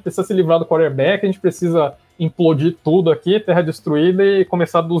perdeu, a gente precisa se livrar do quarterback, a gente precisa implodir tudo aqui, terra destruída e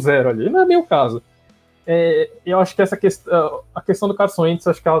começar do zero ali. Não é bem o caso. Eu acho que a questão do Carson Wentz,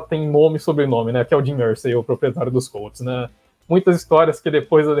 acho que ela tem nome e sobrenome, né? Que é o Jim Irsay, o proprietário dos Colts, né? Muitas histórias que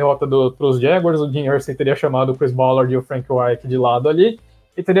depois da derrota para os Jaguars, o Jim Irsay teria chamado o Chris Ballard e o Frank Reich de lado ali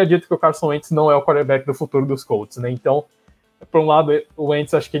e teria dito que o Carson Wentz não é o quarterback do futuro dos Colts, né? Então, por um lado, o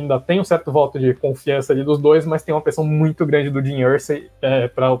Wentz acho que ainda tem um certo voto de confiança ali dos dois, mas tem uma pressão muito grande do Jim Irsay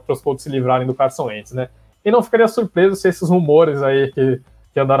para os Colts se livrarem do Carson Wentz, né? E não ficaria surpreso se esses rumores aí que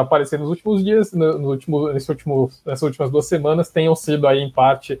andaram aparecendo nos últimos dias, nessas últimas 2 semanas, tenham sido aí, em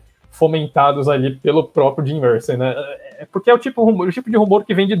parte, fomentados ali pelo próprio Jim Irsay, né? Porque é o tipo de rumor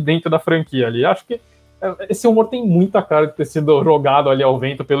que vem de dentro da franquia ali. Acho que esse rumor tem muita cara de ter sido jogado ali ao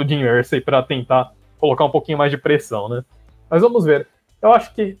vento pelo Jim Irsay para tentar colocar um pouquinho mais de pressão, né? Mas vamos ver. Eu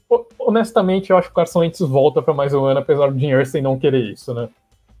acho que, honestamente, eu acho que o Carson Wentz volta para mais um ano, apesar do Jim Irsay não querer isso, né?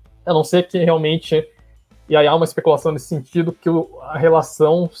 A não ser que realmente... E aí há uma especulação nesse sentido que a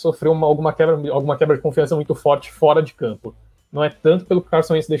relação sofreu alguma quebra de confiança muito forte fora de campo. Não é tanto pelo que o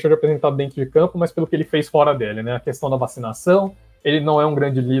Carson Wentz deixou de apresentar dentro de campo, mas pelo que ele fez fora dele, né? A questão da vacinação, ele não é um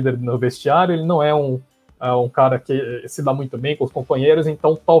grande líder no vestiário, ele não é um cara que se dá muito bem com os companheiros,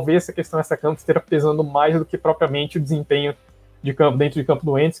 então talvez essa questão extra-campo esteja pesando mais do que propriamente o desempenho de campo, dentro de campo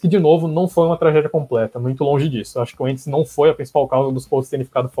do Wentz, que de novo não foi uma tragédia completa, muito longe disso. Eu acho que o Wentz não foi a principal causa dos Colts terem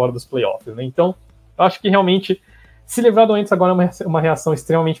ficado fora dos playoffs, né? Então, eu acho que realmente se livrar do Wentz agora é uma reação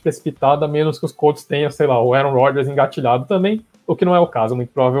extremamente precipitada, a menos que os Colts tenham, sei lá, o Aaron Rodgers engatilhado também, o que não é o caso,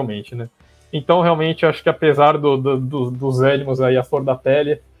 muito provavelmente, né? Então, realmente, acho que apesar dos ânimos aí à flor da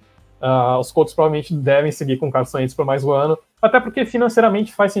pele, os Colts provavelmente devem seguir com o Carson Wentz por mais um ano, até porque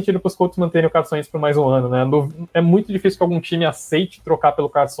financeiramente faz sentido para os Colts manterem o Carson Wentz por mais um ano, né? É muito difícil que algum time aceite trocar pelo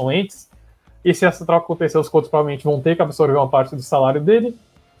Carson Wentz, e se essa troca acontecer, os Colts provavelmente vão ter que absorver uma parte do salário dele.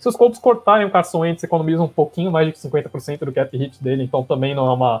 Se os Colts cortarem o Carson Wentz, economizam um pouquinho mais de 50% do cap hit dele, então também não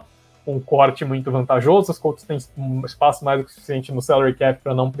é um corte muito vantajoso. Os Colts têm um espaço mais do que suficiente no salary cap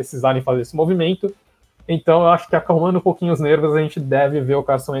para não precisarem fazer esse movimento. Então eu acho que acalmando um pouquinho os nervos, a gente deve ver o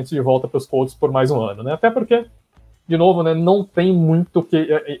Carson Wentz de volta para os Colts por mais um ano, né? Até porque, de novo, né, não tem muito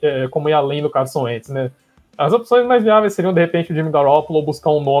como ir além do Carson Wentz, né? As opções mais viáveis seriam, de repente, o Jimmy Garoppolo ou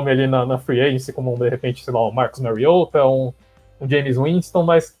buscar um nome ali na free agency, como, de repente, sei lá, o Marcus Mariota, um James Winston,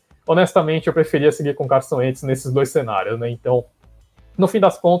 mas honestamente eu preferia seguir com o Carson Wentz nesses 2 cenários, né? Então, no fim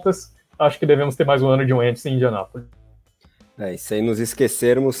das contas, acho que devemos ter mais um ano de Wentz em Indianapolis. Sem nos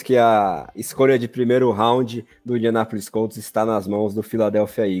esquecermos que a escolha de primeiro round do Indianapolis Colts está nas mãos do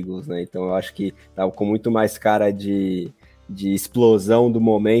Philadelphia Eagles, né? Então eu acho que tá com muito mais cara de explosão do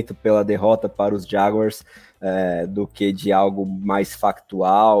momento pela derrota para os Jaguars do que de algo mais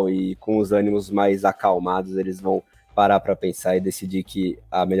factual, e com os ânimos mais acalmados eles vão parar para pensar e decidir que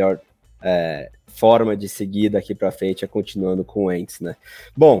a melhor forma de seguir daqui para frente é continuando com o Wentz, né?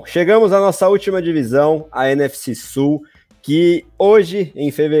 Bom, chegamos à nossa última divisão, a NFC Sul, que hoje,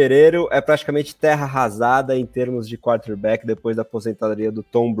 em fevereiro, é praticamente terra arrasada em termos de quarterback depois da aposentadoria do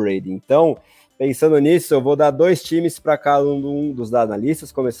Tom Brady. Então, pensando nisso, eu vou dar 2 times para cada um dos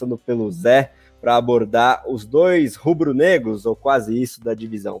analistas, começando pelo Zé, para abordar os 2 rubro-negros, ou quase isso, da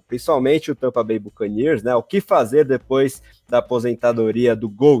divisão. Principalmente o Tampa Bay Buccaneers, né? O que fazer depois da aposentadoria do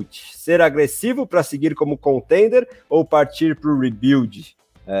GOAT? Ser agressivo para seguir como contender ou partir para o rebuild?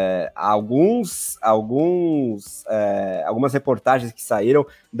 Algumas reportagens que saíram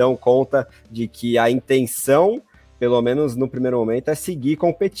dão conta de que a intenção, pelo menos no primeiro momento, é seguir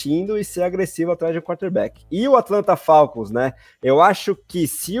competindo e ser agressivo atrás de um quarterback. E o Atlanta Falcons, né? Eu acho que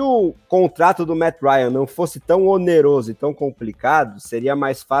se o contrato do Matt Ryan não fosse tão oneroso e tão complicado, seria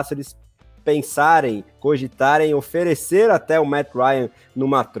mais fácil eles pensarem, cogitarem, oferecer até o Matt Ryan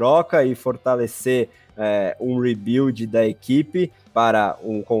numa troca e fortalecer um rebuild da equipe para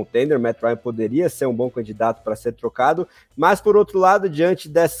um contender. Matt Ryan poderia ser um bom candidato para ser trocado, mas por outro lado, diante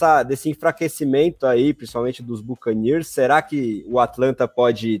desse enfraquecimento aí, principalmente dos Buccaneers, será que o Atlanta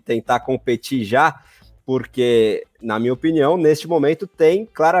pode tentar competir já? Porque, na minha opinião, neste momento tem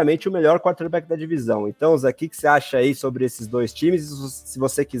claramente o melhor quarterback da divisão. Então, Zé, o que você acha aí sobre esses 2 times? Se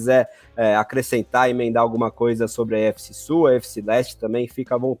você quiser acrescentar, emendar alguma coisa sobre a AFC Sul, a AFC Leste também,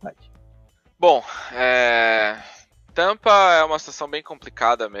 fica à vontade. Bom, Tampa é uma situação bem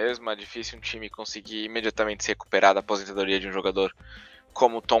complicada mesmo, é difícil um time conseguir imediatamente se recuperar da aposentadoria de um jogador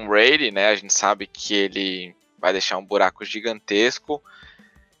como o Tom Brady, né? A gente sabe que ele vai deixar um buraco gigantesco.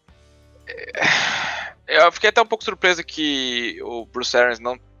 Eu fiquei até um pouco surpreso que o Bruce Arians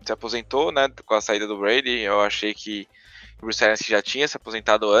não se aposentou, né, com a saída do Brady. Eu achei que o Bruce Arians, que já tinha se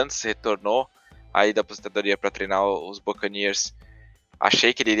aposentado antes, retornou aí da aposentadoria para treinar os Buccaneers.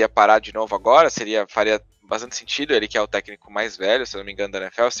 Achei que ele iria parar de novo agora, faria bastante sentido, ele que é o técnico mais velho, se não me engano, da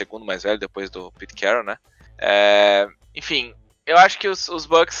NFL, o segundo mais velho, depois do Pete Carroll, né? Enfim, eu acho que os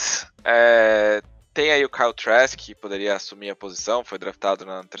Bucs tem aí o Kyle Trask, que poderia assumir a posição, foi draftado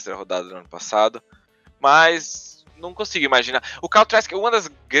na 3ª rodada do ano passado, mas não consigo imaginar. O Kyle Trask, uma das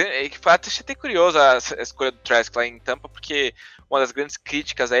grandes, achei até curioso a escolha do Trask lá em Tampa, porque uma das grandes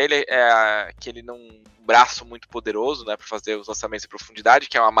críticas a ele é que ele não um braço muito poderoso, né, para fazer os lançamentos em profundidade,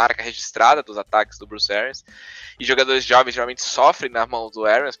 que é uma marca registrada dos ataques do Bruce Arians, e jogadores jovens geralmente sofrem na mão do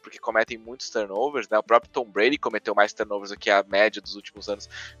Arians porque cometem muitos turnovers, né? O próprio Tom Brady cometeu mais turnovers do que a média dos últimos anos,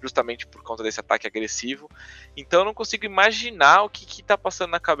 justamente por conta desse ataque agressivo. Então eu não consigo imaginar o que tá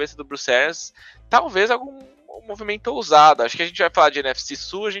passando na cabeça do Bruce Arians. Talvez algum movimento ousado. Acho que a gente vai falar de NFC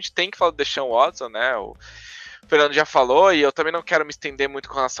Sul, a gente tem que falar do Deshaun Watson, né? O Fernando já falou, e eu também não quero me estender muito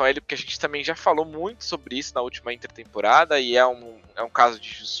com relação a ele, porque a gente também já falou muito sobre isso na última intertemporada, e é um caso de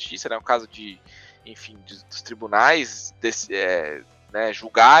justiça, né? Um caso de, enfim, dos tribunais né,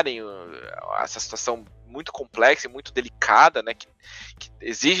 julgarem essa situação muito complexa e muito delicada, né? Que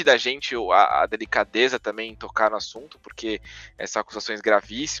exige da gente a delicadeza também em tocar no assunto, porque são acusações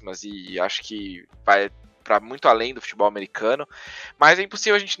gravíssimas e acho que vai para muito além do futebol americano, mas é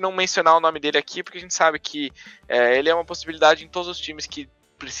impossível a gente não mencionar o nome dele aqui, porque a gente sabe que ele é uma possibilidade em todos os times que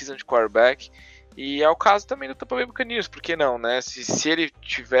precisam de quarterback, e é o caso também do Tampa Bay Buccaneers, por que não, né? Se ele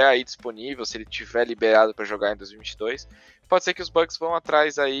tiver aí disponível, se ele tiver liberado para jogar em 2022, pode ser que os Bucs vão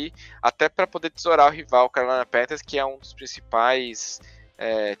atrás aí, até para poder tesourar o rival, o Carolina Panthers, que é um dos principais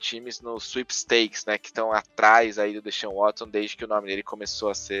times no sweepstakes, né? Que estão atrás aí do Deshaun Watson desde que o nome dele começou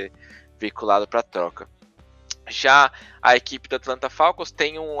a ser veiculado para troca. Já a equipe do Atlanta Falcons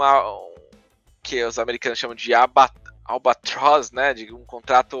tem que os americanos chamam de albatroz, né, de um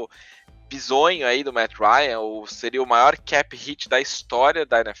contrato bizonho aí do Matt Ryan, seria o maior cap hit da história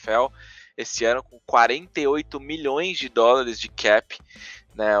da NFL esse ano, com 48 milhões de dólares de cap,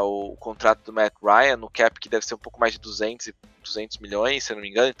 né, o contrato do Matt Ryan, no cap que deve ser um pouco mais de 200 milhões, se eu não me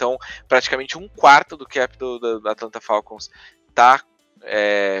engano. Então praticamente um quarto do cap do Atlanta Falcons está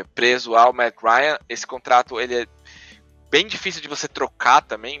preso ao Matt Ryan. Esse contrato ele é bem difícil de você trocar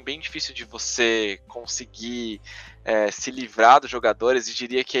também, bem difícil de você conseguir se livrar dos jogadores, e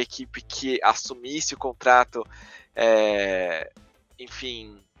diria que a equipe que assumisse o contrato,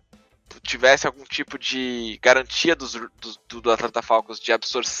 enfim, tivesse algum tipo de garantia do Atlanta Falcons de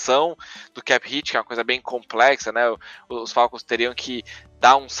absorção do cap hit, que é uma coisa bem complexa, né? Os Falcons teriam que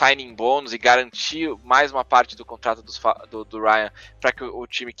dar um signing bônus e garantir mais uma parte do contrato do Ryan para que o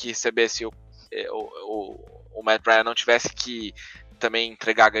time que recebesse o Matt Ryan não tivesse que também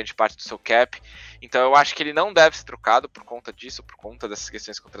entregar grande parte do seu cap. Então eu acho que ele não deve ser trocado por conta disso, por conta dessas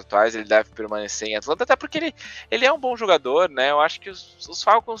questões contratuais. Ele deve permanecer em Atlanta, até porque ele é um bom jogador, né? Eu acho que os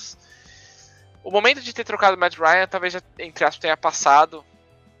Falcons, o momento de ter trocado o Matt Ryan talvez já, entre aspas, tenha passado,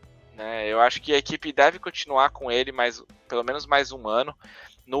 Eu acho que a equipe deve continuar com ele pelo menos mais um ano.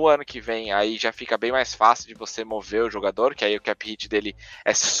 No ano que vem, aí já fica bem mais fácil de você mover o jogador, que aí o cap hit dele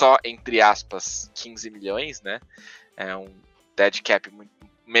é só, entre aspas, 15 milhões, né? É um dead cap muito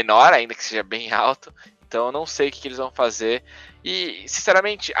menor, ainda que seja bem alto. Então eu não sei o que eles vão fazer. E,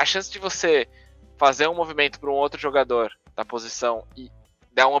 sinceramente, a chance de você fazer um movimento para um outro jogador da posição e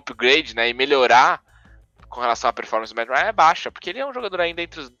dar um upgrade, né, e melhorar com relação à performance do Matt Ryan é baixa, porque ele é um jogador ainda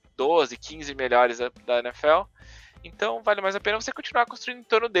entre os 12, 15 melhores da NFL. Então vale mais a pena você continuar construindo em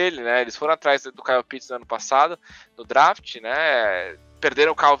torno dele, né? Eles foram atrás do Kyle Pitts no ano passado, no draft, né?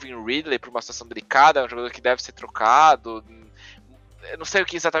 Perderam o Calvin Ridley por uma situação delicada, é um jogador que deve ser trocado. Eu não sei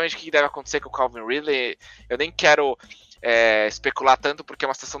exatamente o que deve acontecer com o Calvin Ridley. Eu nem quero especular tanto, porque é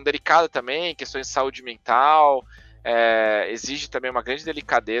uma situação delicada também, questões de saúde mental. Exige também uma grande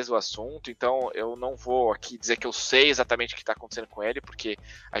delicadeza o assunto, então eu não vou aqui dizer que eu sei exatamente o que está acontecendo com ele, porque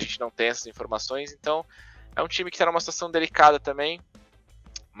a gente não tem essas informações. Então é um time que está numa situação delicada também,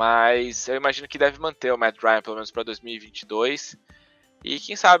 mas eu imagino que deve manter o Matt Ryan pelo menos para 2022. E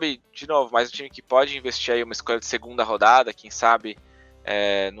quem sabe, de novo, mais um time que pode investir aí uma escolha de segunda rodada, quem sabe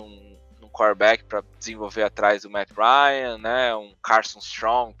num quarterback para desenvolver atrás do Matt Ryan, né? Um Carson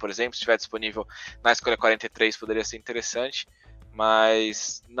Strong, por exemplo, se estiver disponível na escolha 43, poderia ser interessante,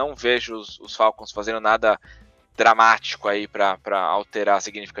 mas não vejo os Falcons fazendo nada dramático aí para alterar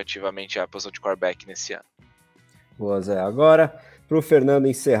significativamente a posição de quarterback nesse ano. Boa, Zé. Agora, para o Fernando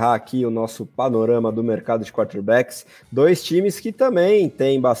encerrar aqui o nosso panorama do mercado de quarterbacks, dois times que também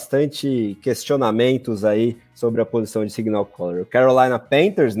têm bastante questionamentos aí sobre a posição de signal caller. O Carolina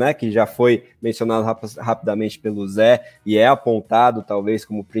Panthers, né, que já foi mencionado rapidamente pelo Zé e é apontado talvez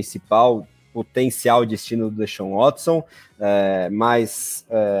como principal potencial destino do Deshaun Watson, mas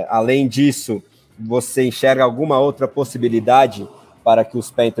além disso, você enxerga alguma outra possibilidade para que os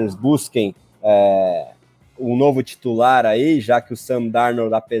Panthers busquem um novo titular aí, já que o Sam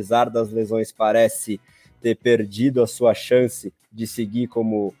Darnold, apesar das lesões, parece ter perdido a sua chance de seguir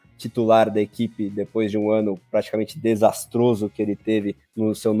como titular da equipe depois de um ano praticamente desastroso que ele teve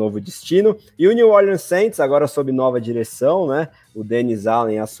no seu novo destino. E o New Orleans Saints, agora sob nova direção, né? O Dennis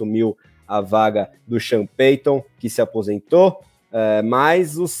Allen assumiu a vaga do Sean Payton, que se aposentou,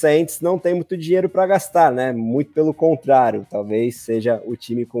 mas os Saints não tem muito dinheiro para gastar, né? Muito pelo contrário, talvez seja o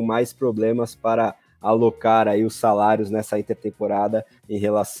time com mais problemas para alocar aí os salários nessa intertemporada em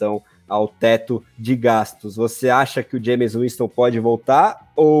relação ao teto de gastos. Você acha que o Jameis Winston pode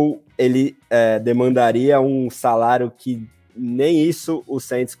voltar ou ele demandaria um salário que nem isso os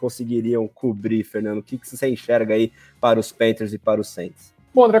Saints conseguiriam cobrir, Fernando? O que você enxerga aí para os Panthers e para os Saints?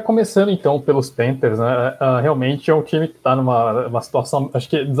 Bom, André, começando então pelos Panthers, né? Realmente é um time que está numa situação, acho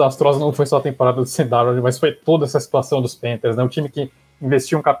que desastrosa não foi só a temporada do Sam Darnold, mas foi toda essa situação dos Panthers, né? Um time que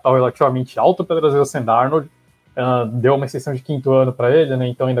investiu um capital relativamente alto para trazer o Sam Darnold, deu uma extensão de 5º ano para ele, né?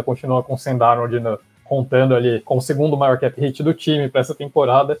 Então ainda continua com o Sam Darnold contando ali com o segundo maior cap hit do time para essa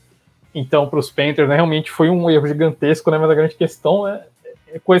temporada. Então, para os Panthers, né, realmente foi um erro gigantesco, né? Mas a grande questão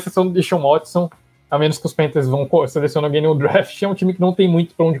com exceção do Deshaun Watson, a menos que os Panthers vão selecionar alguém no draft, é um time que não tem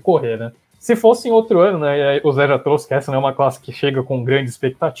muito para onde correr, né? Se fosse em outro ano, né? O Zé já trouxe que essa não é uma classe que chega com grandes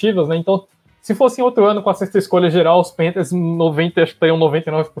expectativas, né? Então, se fosse em outro ano, com a sexta escolha geral, os Panthers acho que teriam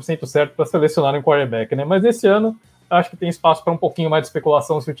 99% certo para selecionar um quarterback, né? Mas esse ano, acho que tem espaço para um pouquinho mais de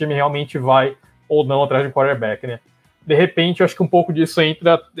especulação se o time realmente vai ou não atrás de um quarterback, né? De repente, acho que um pouco disso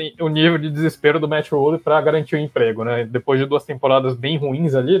entra o nível de desespero do Matt Rhule para garantir o emprego, né? Depois de 2 temporadas bem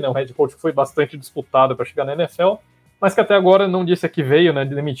ruins ali, né? O head coach foi bastante disputado para chegar na NFL, mas que até agora não disse a que veio, né?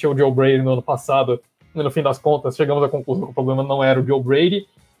 Demitiu o Joe Brady no ano passado, e no fim das contas chegamos à conclusão que o problema não era o Joe Brady.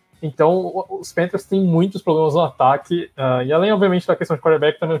 Então, os Panthers têm muitos problemas no ataque, e além, obviamente, da questão de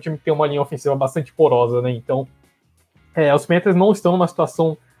quarterback, também é um time que tem uma linha ofensiva bastante porosa, né? Então, os Panthers não estão numa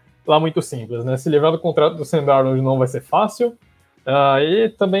situação lá muito simples, né? Se livrar do contrato do Sam Darnold não vai ser fácil, e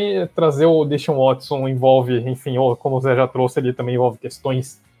também trazer o Deshaun Watson envolve, enfim, como o Zé já trouxe, ele também envolve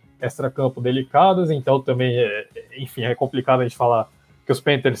questões extra-campo delicadas, então também, enfim, é complicado a gente falar que os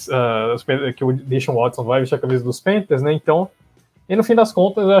Panthers, que o Deshaun Watson vai vestir a camisa dos Panthers, né? Então, e no fim das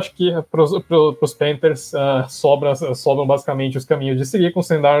contas, eu acho que para os Panthers sobram basicamente os caminhos de seguir com o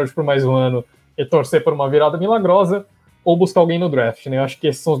Sam Darnold por mais um ano e torcer por uma virada milagrosa, ou buscar alguém no draft, né? Eu acho que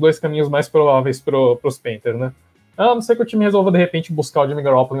esses são os 2 caminhos mais prováveis para os Panthers, né? A não ser que o time resolva, de repente, buscar o Jimmy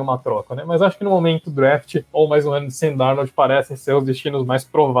Garoppolo em uma troca, né? Mas acho que no momento o draft ou mais um ano de Sam Darnold parecem ser os destinos mais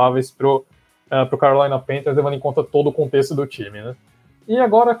prováveis pro Carolina Panthers, levando em conta todo o contexto do time, né? E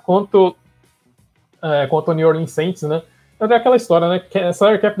agora, quanto ao New Orleans Saints, né? É aquela história, né? Que a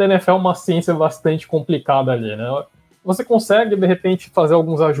salary cap da NFL é uma ciência bastante complicada ali, né? você consegue, de repente, fazer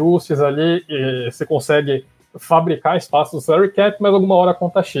alguns ajustes ali, e você consegue fabricar espaço do salary cap, mas alguma hora a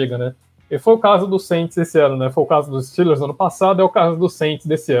conta chega, né? E foi o caso do Saints esse ano, né? Foi o caso dos Steelers no ano passado, é o caso do Saints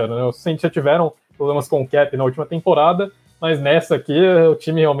desse ano, né? Os Saints já tiveram problemas com o cap na última temporada, mas nessa aqui o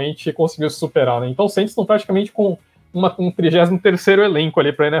time realmente conseguiu se superar, né? Então o Saints estão praticamente com um 33º elenco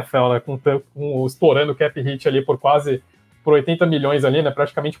ali para a NFL, né? Com estourando o cap hit ali por 80 milhões ali, né?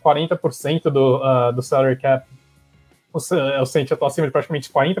 Praticamente 40% do salary cap. O Saints já está acima de praticamente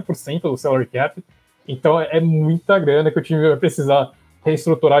 40% do salary cap. Então é muita grana que o time vai precisar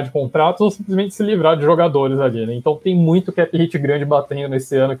reestruturar de contratos ou simplesmente se livrar de jogadores ali, né? Então tem muito cap hit grande batendo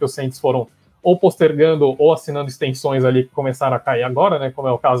nesse ano que os Saints foram ou postergando ou assinando extensões ali que começaram a cair agora, né? Como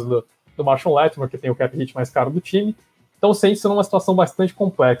é o caso do Marshon Lattimore, que tem o cap hit mais caro do time. Então o Saints está numa situação bastante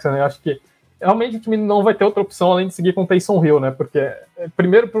complexa, né? Eu acho que realmente o time não vai ter outra opção além de seguir com o Taysom Hill, né? Porque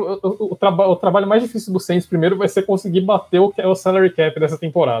primeiro o trabalho mais difícil do Saints primeiro vai ser conseguir bater o salary cap dessa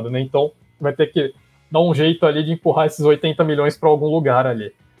temporada, né? Então vai ter que dar um jeito ali de empurrar esses 80 milhões para algum lugar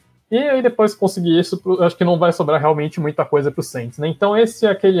ali. E aí depois que conseguir isso, acho que não vai sobrar realmente muita coisa para o Saints, né? Então esse é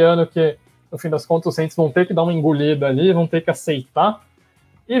aquele ano que, no fim das contas, os Saints vão ter que dar uma engolida ali, vão ter que aceitar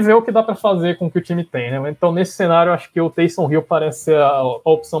e ver o que dá para fazer com o que o time tem, né? Então nesse cenário, acho que o Taysom Hill parece ser a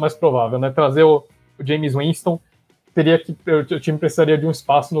opção mais provável, né? Trazer o James Winston, o time precisaria de um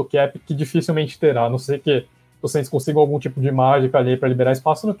espaço no cap que dificilmente terá, a não ser que os Saints consigam algum tipo de mágica ali para liberar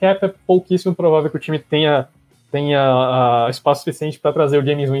espaço no cap, é pouquíssimo provável que o time tenha espaço suficiente para trazer o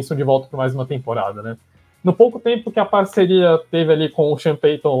James Winston de volta por mais uma temporada, né? No pouco tempo que a parceria teve ali com o Sean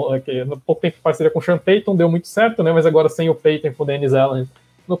Payton, deu muito certo, né? Mas agora sem o Payton e com o Dennis Allen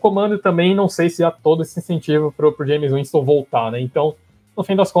no comando também, não sei se há todo esse incentivo para o James Winston voltar, né? Então, no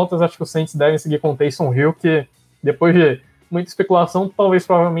fim das contas, acho que os Saints devem seguir com o Taysom Hill, que depois de muita especulação, talvez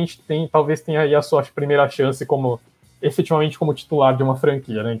tenha aí a sua primeira chance efetivamente como titular de uma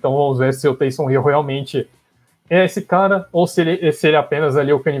franquia, né? Então vamos ver se o Taysom Hill realmente é esse cara, ou se ele é apenas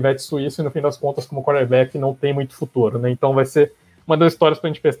ali o canivete suíço e no fim das contas, como quarterback, não tem muito futuro, né? Então vai ser uma das histórias para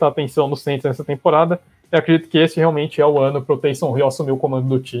a gente prestar atenção no Saints nessa temporada. Eu acredito que esse realmente é o ano para o Taysom Hill assumir o comando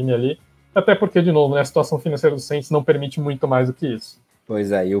do time ali, até porque, de novo, né, a situação financeira do Saints não permite muito mais do que isso.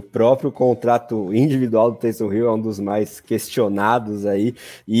 Pois é, e o próprio contrato individual do Taysom Hill é um dos mais questionados aí,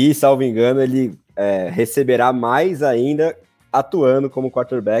 e, salvo engano, ele receberá mais ainda atuando como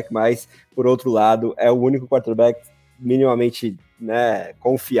quarterback, mas, por outro lado, é o único quarterback minimamente, né,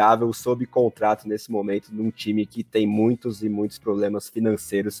 confiável sob contrato nesse momento, num time que tem muitos e muitos problemas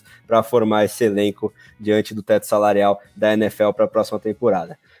financeiros para formar esse elenco diante do teto salarial da NFL para a próxima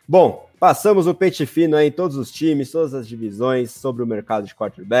temporada. Bom, passamos o pente fino aí em todos os times, todas as divisões sobre o mercado de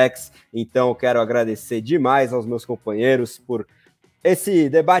quarterbacks, então quero agradecer demais aos meus companheiros por esse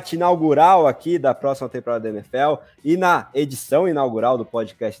debate inaugural aqui da próxima temporada da NFL e na edição inaugural do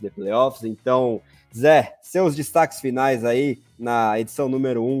podcast The Playoffs. Então, Zé, seus destaques finais aí na edição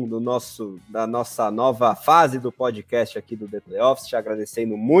número 1 da nossa nova fase do podcast aqui do The Playoffs, te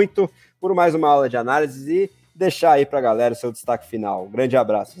agradecendo muito por mais uma aula de análise e deixar aí para a galera o seu destaque final. Um grande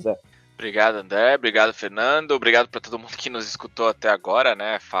abraço, Zé. Obrigado, André. Obrigado, Fernando. Obrigado para todo mundo que nos escutou até agora,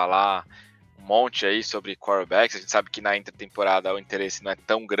 né? Falar um monte aí sobre quarterbacks. A gente sabe que na intertemporada o interesse não é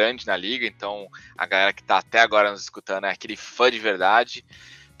tão grande na liga, então a galera que está até agora nos escutando é aquele fã de verdade.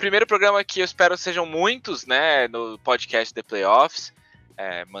 Primeiro programa que eu espero sejam muitos, né? No podcast The Playoffs.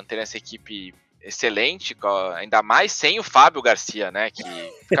 Manter essa equipe excelente, ainda mais sem o Fábio Garcia, né? Que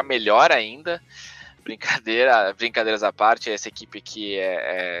fica melhor ainda. Brincadeiras à parte, essa equipe aqui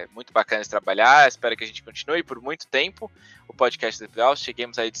é muito bacana de trabalhar, espero que a gente continue por muito tempo o podcast do Playoffs,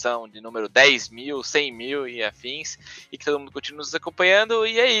 cheguemos à edição de número 10 mil, 100 mil e afins, e que todo mundo continue nos acompanhando,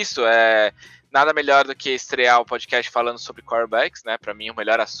 e é isso, nada melhor do que estrear o podcast falando sobre quarterbacks, né, para mim o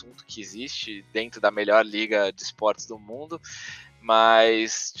melhor assunto que existe dentro da melhor liga de esportes do mundo,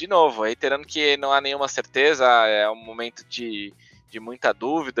 mas, de novo, reiterando que não há nenhuma certeza, é um momento de muita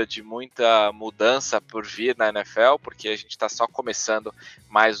dúvida, de muita mudança por vir na NFL, porque a gente está só começando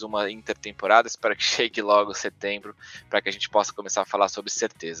mais uma intertemporada, espero que chegue logo setembro, para que a gente possa começar a falar sobre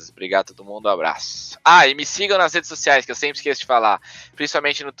certezas. Obrigado a todo mundo, um abraço. E me sigam nas redes sociais, que eu sempre esqueço de falar,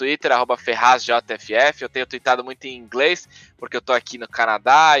 principalmente no Twitter, @FerrazJFF, eu tenho tweetado muito em inglês, porque eu estou aqui no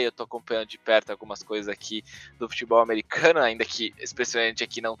Canadá, e eu estou acompanhando de perto algumas coisas aqui do futebol americano, ainda que especialmente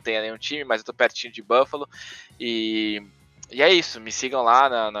aqui não tenha nenhum time, mas eu estou pertinho de Buffalo, E é isso, me sigam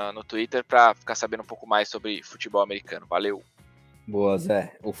lá no Twitter para ficar sabendo um pouco mais sobre futebol americano. Valeu! Boa,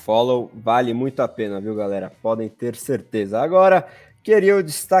 Zé. O follow vale muito a pena, viu, galera? Podem ter certeza. Agora, queria o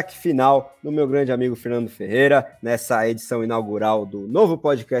destaque final do meu grande amigo Fernando Ferreira, nessa edição inaugural do novo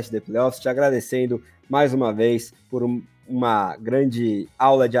podcast The Playoffs, te agradecendo mais uma vez por uma grande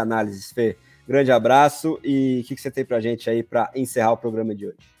aula de análises, Fê. Grande abraço e o que você tem pra gente aí para encerrar o programa de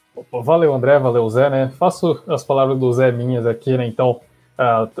hoje? Valeu, André, valeu, Zé, né? Faço as palavras do Zé minhas aqui, né? Então,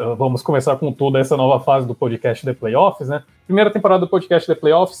 vamos começar com tudo essa nova fase do podcast The Playoffs, né? Primeira temporada do podcast The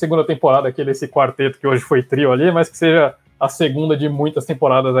Playoffs, segunda temporada aqui desse quarteto que hoje foi trio ali, mas que seja a segunda de muitas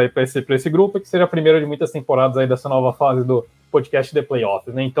temporadas aí para esse grupo, e que seja a primeira de muitas temporadas aí dessa nova fase do podcast The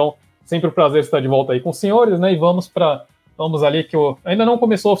Playoffs, né? Então, sempre um prazer estar de volta aí com os senhores, né? E vamos ali que ainda não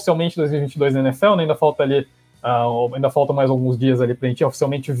começou oficialmente 2022 na NFL, né? Ainda falta mais alguns dias ali pra gente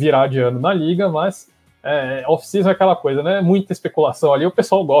oficialmente virar de ano na liga, mas off-season é aquela coisa, né? Muita especulação ali, o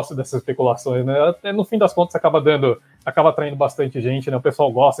pessoal gosta dessas especulações, né? Até no fim das contas acaba atraindo bastante gente, né? O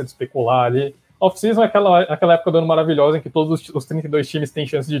pessoal gosta de especular ali. Off-season é aquela época do ano maravilhosa em que todos os 32 times têm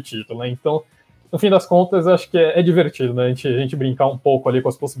chance de título, né? Então, no fim das contas, acho que é divertido, né? A gente brincar um pouco ali com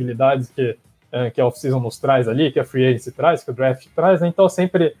as possibilidades que a off-season nos traz ali, que a free agency traz, que o draft traz, né? Então,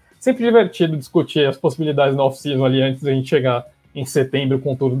 sempre divertido discutir as possibilidades no off-season ali antes da gente chegar em setembro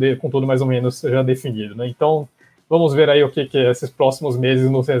com tudo mais ou menos já definido, né? Então, vamos ver aí o que esses próximos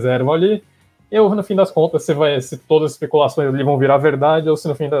meses nos reservam ali. No fim das contas, se todas as especulações ali vão virar verdade, ou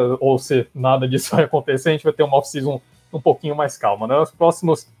se nada disso vai acontecer, a gente vai ter uma off-season um pouquinho mais calma, né? As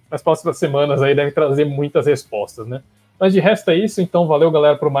próximas semanas aí devem trazer muitas respostas, né? Mas de resto é isso, então valeu,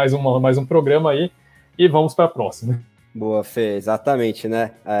 galera, por mais um programa aí, e vamos para a próxima. Boa, Fê, exatamente,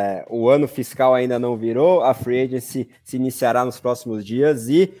 né? O ano fiscal ainda não virou, a Free Agency se iniciará nos próximos dias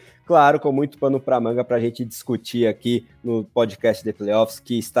e, claro, com muito pano para manga para a gente discutir aqui no podcast The Playoffs,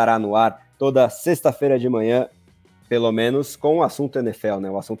 que estará no ar toda sexta-feira de manhã, pelo menos com o assunto NFL,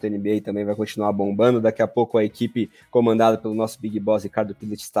 né? O assunto NBA também vai continuar bombando. Daqui a pouco a equipe comandada pelo nosso Big Boss Ricardo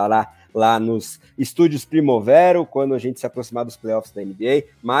Pilet estará lá nos estúdios Primovero, quando a gente se aproximar dos playoffs da NBA.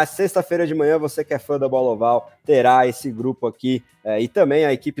 Mas sexta-feira de manhã, você que é fã da Bola Oval, terá esse grupo aqui e também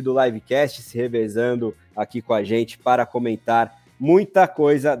a equipe do Livecast se revezando aqui com a gente para comentar muita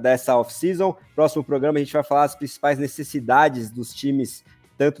coisa dessa off-season. Próximo programa a gente vai falar as principais necessidades dos times,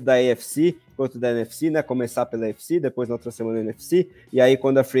 tanto da AFC quanto da NFC, né? Começar pela AFC, depois na outra semana na NFC, e aí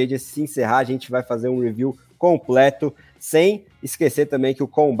quando a Free Agency se encerrar, a gente vai fazer um review completo, sem esquecer também que o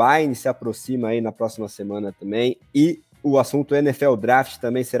Combine se aproxima aí na próxima semana também, e o assunto NFL Draft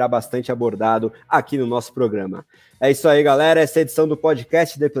também será bastante abordado aqui no nosso programa. É isso aí, galera. Essa edição do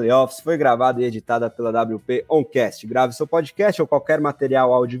podcast The Playoffs foi gravada e editada pela WP Oncast. Grave seu podcast ou qualquer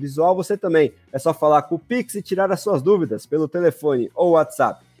material audiovisual, você também. É só falar com o Pix e tirar as suas dúvidas pelo telefone ou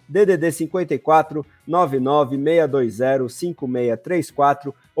WhatsApp DDD 54 99620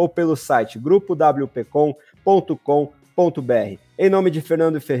 5634 ou pelo site grupowpcom.com.br. Em nome de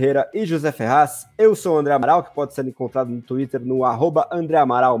Fernando Ferreira e José Ferraz, eu sou o André Amaral, que pode ser encontrado no Twitter no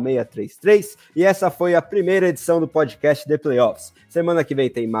 @AndréAmaral633, e essa foi a primeira edição do podcast The Playoffs. Semana que vem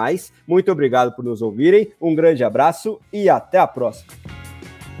tem mais. Muito obrigado por nos ouvirem, um grande abraço e até a próxima.